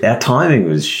made it. Our timing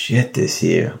was shit this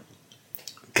year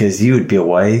because you would be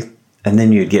away and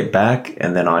then you'd get back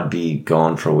and then I'd be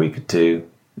gone for a week or two.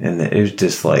 And it was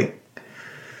just like,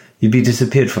 you'd be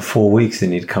disappeared for 4 weeks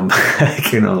and you'd come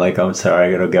back and I'm like, I'm sorry,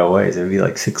 I got to go away. So it'd be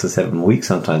like 6 or 7 weeks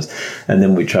sometimes. And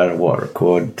then we try to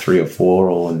record 3 or 4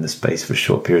 all in the space for a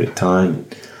short period of time.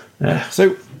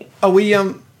 So are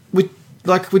we're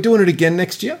doing it again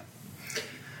next year?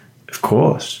 Of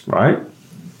course, right?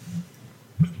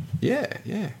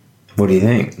 Yeah. What do you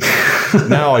think?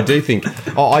 No, I do think.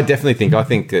 I definitely think. I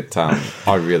think that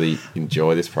I really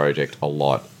enjoy this project a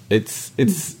lot. It's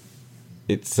something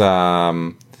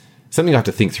I have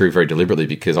to think through very deliberately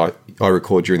because I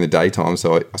record during the daytime,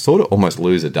 so I sort of almost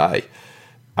lose a day,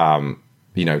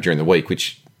 during the week,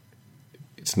 which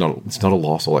it's not a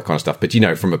loss, all that kind of stuff. But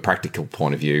from a practical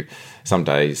point of view, some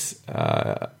days.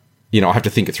 I have to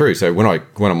think it through. So when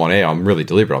I'm on air, I'm really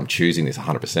deliberate. I'm choosing this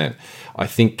 100%. I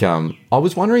think I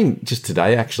was wondering just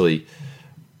today, actually,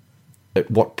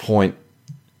 at what point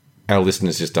our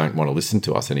listeners just don't want to listen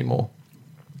to us anymore.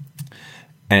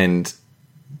 And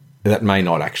that may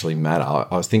not actually matter.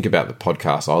 I was thinking about the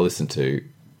podcasts I listen to,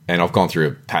 and I've gone through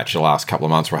a patch the last couple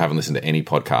of months where I haven't listened to any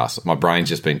podcasts. My brain's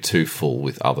just been too full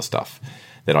with other stuff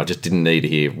that I just didn't need to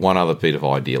hear one other bit of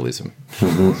idealism.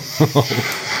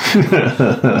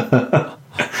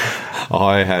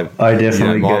 I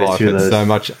definitely go through those so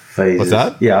much phases. What's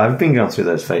that? Yeah, I've been going through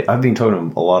those phases. I've been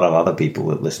talking to a lot of other people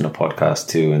that listen to podcasts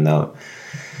too, and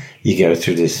you go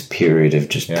through this period of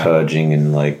just purging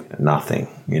and like nothing,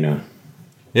 Yeah,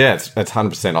 that's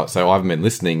 100%. So I haven't been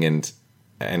listening, and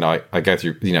I go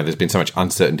through. There's been so much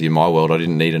uncertainty in my world. I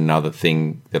didn't need another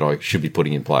thing that I should be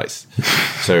putting in place.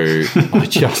 So I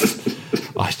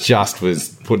just was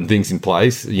putting things in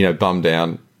place. Bum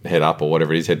down, head up, or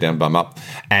whatever it is, head down, bum up,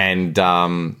 and I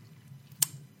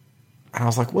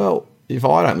was like, well, if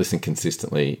I don't listen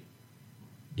consistently,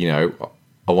 I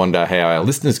wonder how our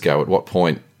listeners go. At what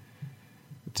point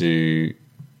do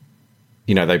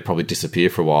they probably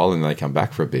disappear for a while and they come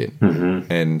back for a bit,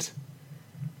 and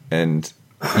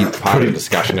part of the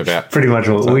discussion about pretty much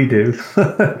what we do.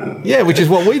 Yeah, which is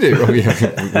what we do. We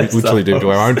literally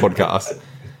do our own podcast.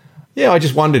 Yeah, I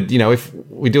just wondered, if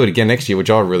we do it again next year, which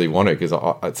I really want to because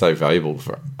it's so valuable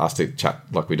for us to chat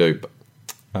like we do.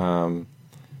 But,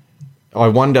 I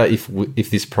wonder if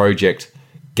this project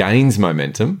gains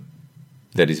momentum,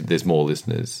 that is, there's more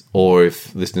listeners, or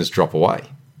if listeners drop away,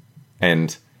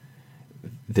 and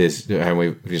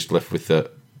we're just left with the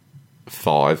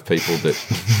 5 people that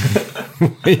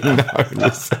we know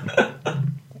listen.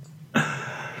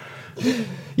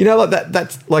 Like that.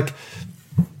 That's like.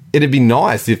 It'd be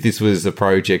nice if this was a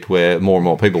project where more and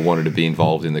more people wanted to be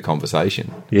involved in the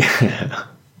conversation. Yeah.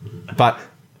 But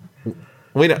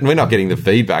we're not getting the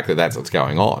feedback that that's what's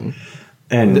going on.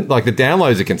 And the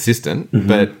downloads are consistent,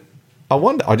 but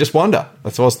I just wonder.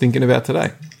 That's what I was thinking about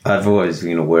today. I've always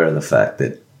been aware of the fact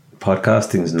that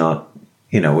podcasting's not,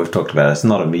 we've talked about it, it's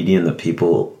not a medium that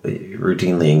people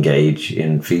routinely engage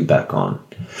in feedback on.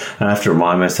 And I have to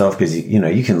remind myself because,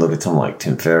 you can look at someone like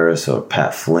Tim Ferriss or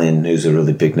Pat Flynn, who's a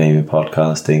really big name in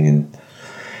podcasting, and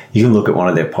you can look at one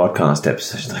of their podcast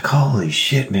episodes like, holy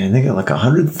shit, man, they got like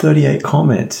 138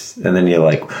 comments. And then you're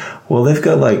like, well, they've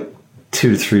got like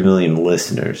 2 to 3 million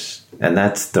listeners. And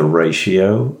that's the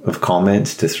ratio of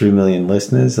comments to 3 million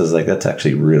listeners. I was like, that's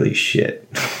actually really shit.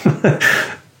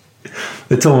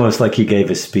 It's almost like he gave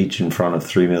a speech in front of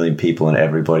 3 million people and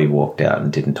everybody walked out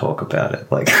and didn't talk about it.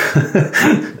 Like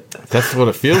that's what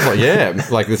it feels like. Yeah,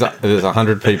 like there's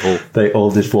 100 people. They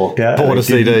all just walked out. Bought a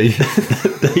CD.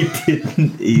 They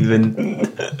didn't even.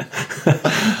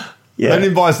 Yeah. They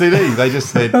didn't buy a CD. They just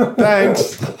said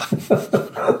thanks.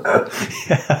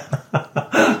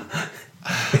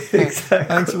 Exactly.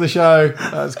 Thanks for the show.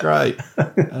 That's great.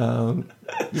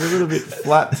 You're a little bit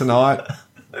flat tonight.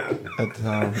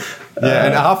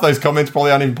 And half those comments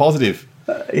probably aren't even positive.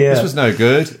 This was no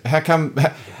good. How come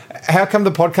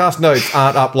the podcast notes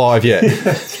aren't up live yet?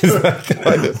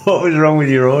 What was wrong with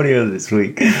your audio this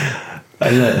week?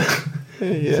 I know.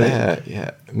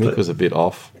 Yeah. Mick was a bit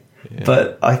off. Yeah.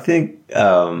 But I think,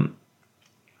 look,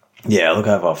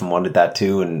 I've often wondered that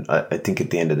too, and I think at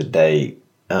the end of the day,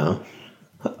 I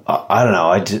don't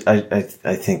know. I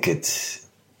think it's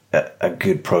a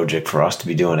good project for us to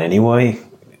be doing anyway.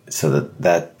 So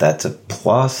that's a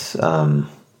plus. I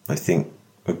think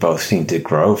we both seem to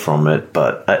grow from it,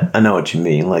 but I know what you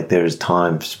mean. Like there's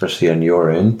time, especially on your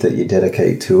end, that you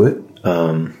dedicate to it.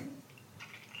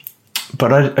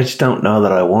 But I just don't know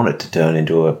that I want it to turn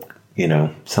into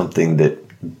something that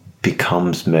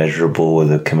becomes measurable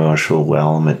with a commercial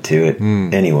element to it.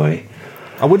 Anyway,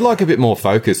 I would like a bit more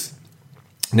focus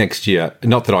next year.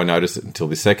 Not that I noticed it until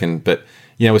this second, but,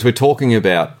 as we're talking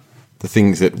about the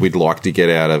things that we'd like to get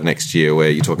out of next year, where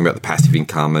you're talking about the passive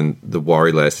income and the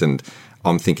worry less, and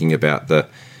I'm thinking about the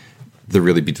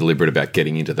really be deliberate about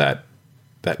getting into that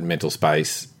mental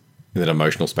space, that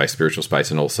emotional space, spiritual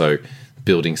space, and also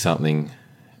building something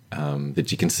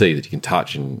that you can see, that you can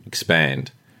touch and expand.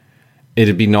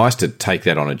 It'd be nice to take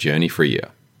that on a journey for a year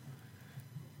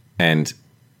and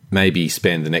maybe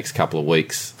spend the next couple of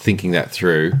weeks thinking that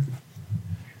through,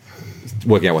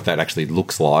 working out what that actually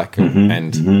looks like,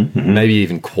 and maybe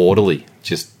even quarterly,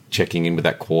 just checking in with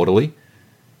that quarterly.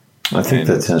 I think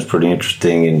that sounds pretty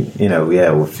interesting, and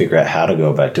we'll figure out how to go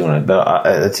about doing it. But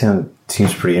that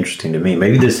seems pretty interesting to me.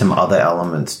 Maybe there's some other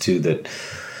elements too that,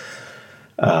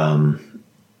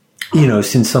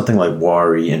 since something like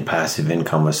worry and passive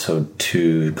income are so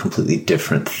two completely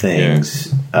different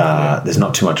things, there's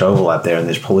not too much overlap there, and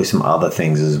there's probably some other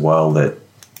things as well that,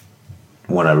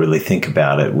 when I really think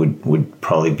about it, would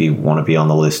probably want to be on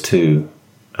the list too.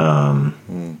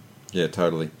 Yeah,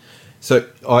 totally. So,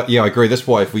 I agree. That's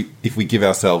why if we give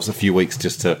ourselves a few weeks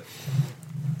just to,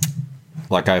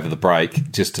 like over the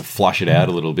break, just to flush it out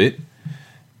a little bit,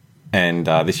 and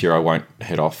this year I won't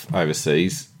head off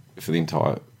overseas for the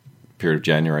entire period of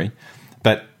January.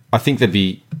 But I think there'd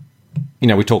be,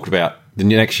 we talked about the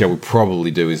next show we'll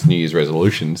probably do is New Year's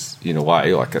resolutions in a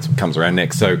way, like that's what comes around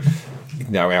next. So,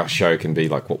 our show can be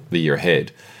like the year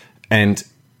ahead. And,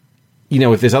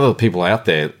 if there's other people out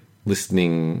there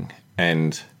listening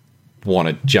and want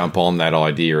to jump on that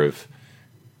idea of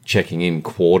checking in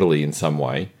quarterly in some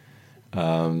way,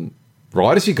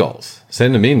 write us your goals,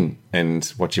 send them in, and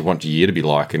what you want your year to be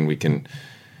like, and we can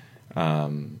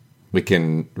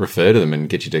refer to them and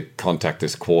get you to contact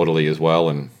us quarterly as well.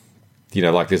 And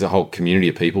there's a whole community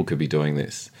of people could be doing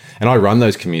this, and I run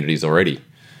those communities already.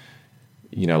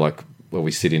 Where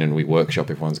we sit in and we workshop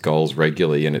everyone's goals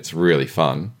regularly, and it's really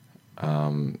fun.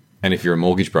 And if you're a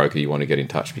mortgage broker, you want to get in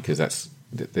touch, because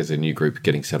there's a new group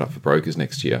getting set up for brokers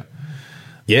next year.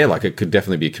 Yeah, it could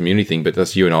definitely be a community thing, but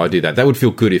that's you and I do that. That would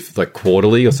feel good if,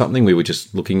 quarterly or something, we were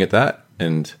just looking at that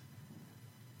and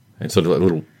sort of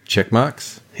little check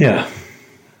marks. Yeah.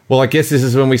 Well, I guess this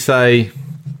is when we say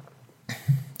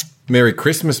Merry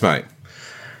Christmas, mate.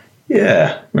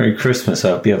 Yeah, Merry Christmas. I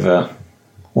hope you have a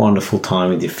wonderful time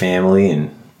with your family and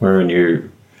wearing your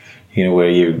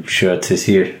shirts this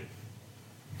year.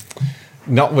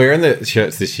 Not wearing the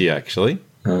shirts this year, actually.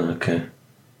 Oh, okay.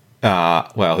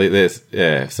 Well, there's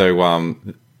So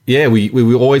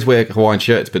we always wear Hawaiian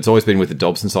shirts, but it's always been with the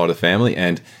Dobson side of the family.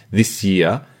 And this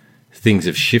year, things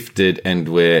have shifted, and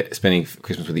we're spending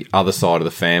Christmas with the other side of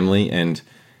the family, and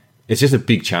it's just a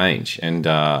big change. And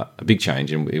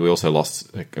we also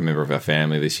lost a member of our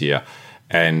family this year,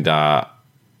 and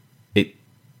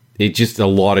it just a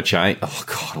lot of change. Oh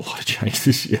God, a lot of change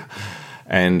this year.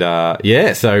 And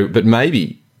but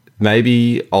maybe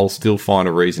I'll still find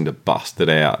a reason to bust it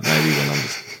out. Maybe when I'm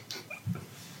just.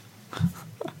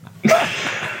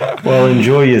 Well,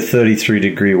 enjoy your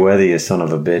 33-degree weather, you son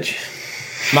of a bitch,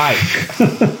 mate.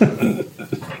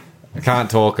 I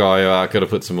can't talk. I got to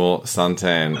put some more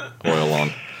suntan oil on.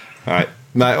 All right,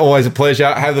 mate. Always a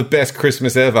pleasure. Have the best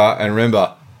Christmas ever, and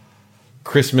remember,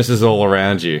 Christmas is all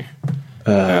around you.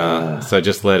 So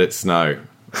just let it snow.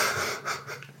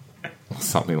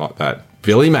 Something like that.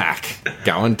 Billy Mack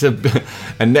going to,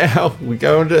 and now we're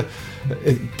going to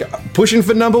pushing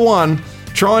for number one,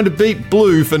 trying to beat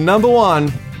Blue for number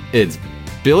one. It's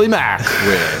Billy Mack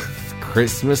with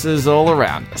Christmas is all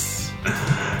around us.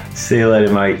 See you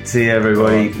later, mate. See you,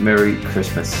 everybody. Merry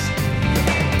Christmas.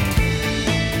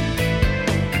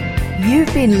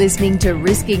 You've been listening to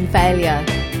Risking Failure.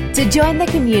 To join the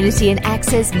community and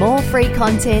access more free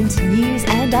content, news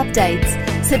and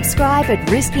updates, subscribe at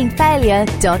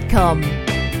riskingfailure.com.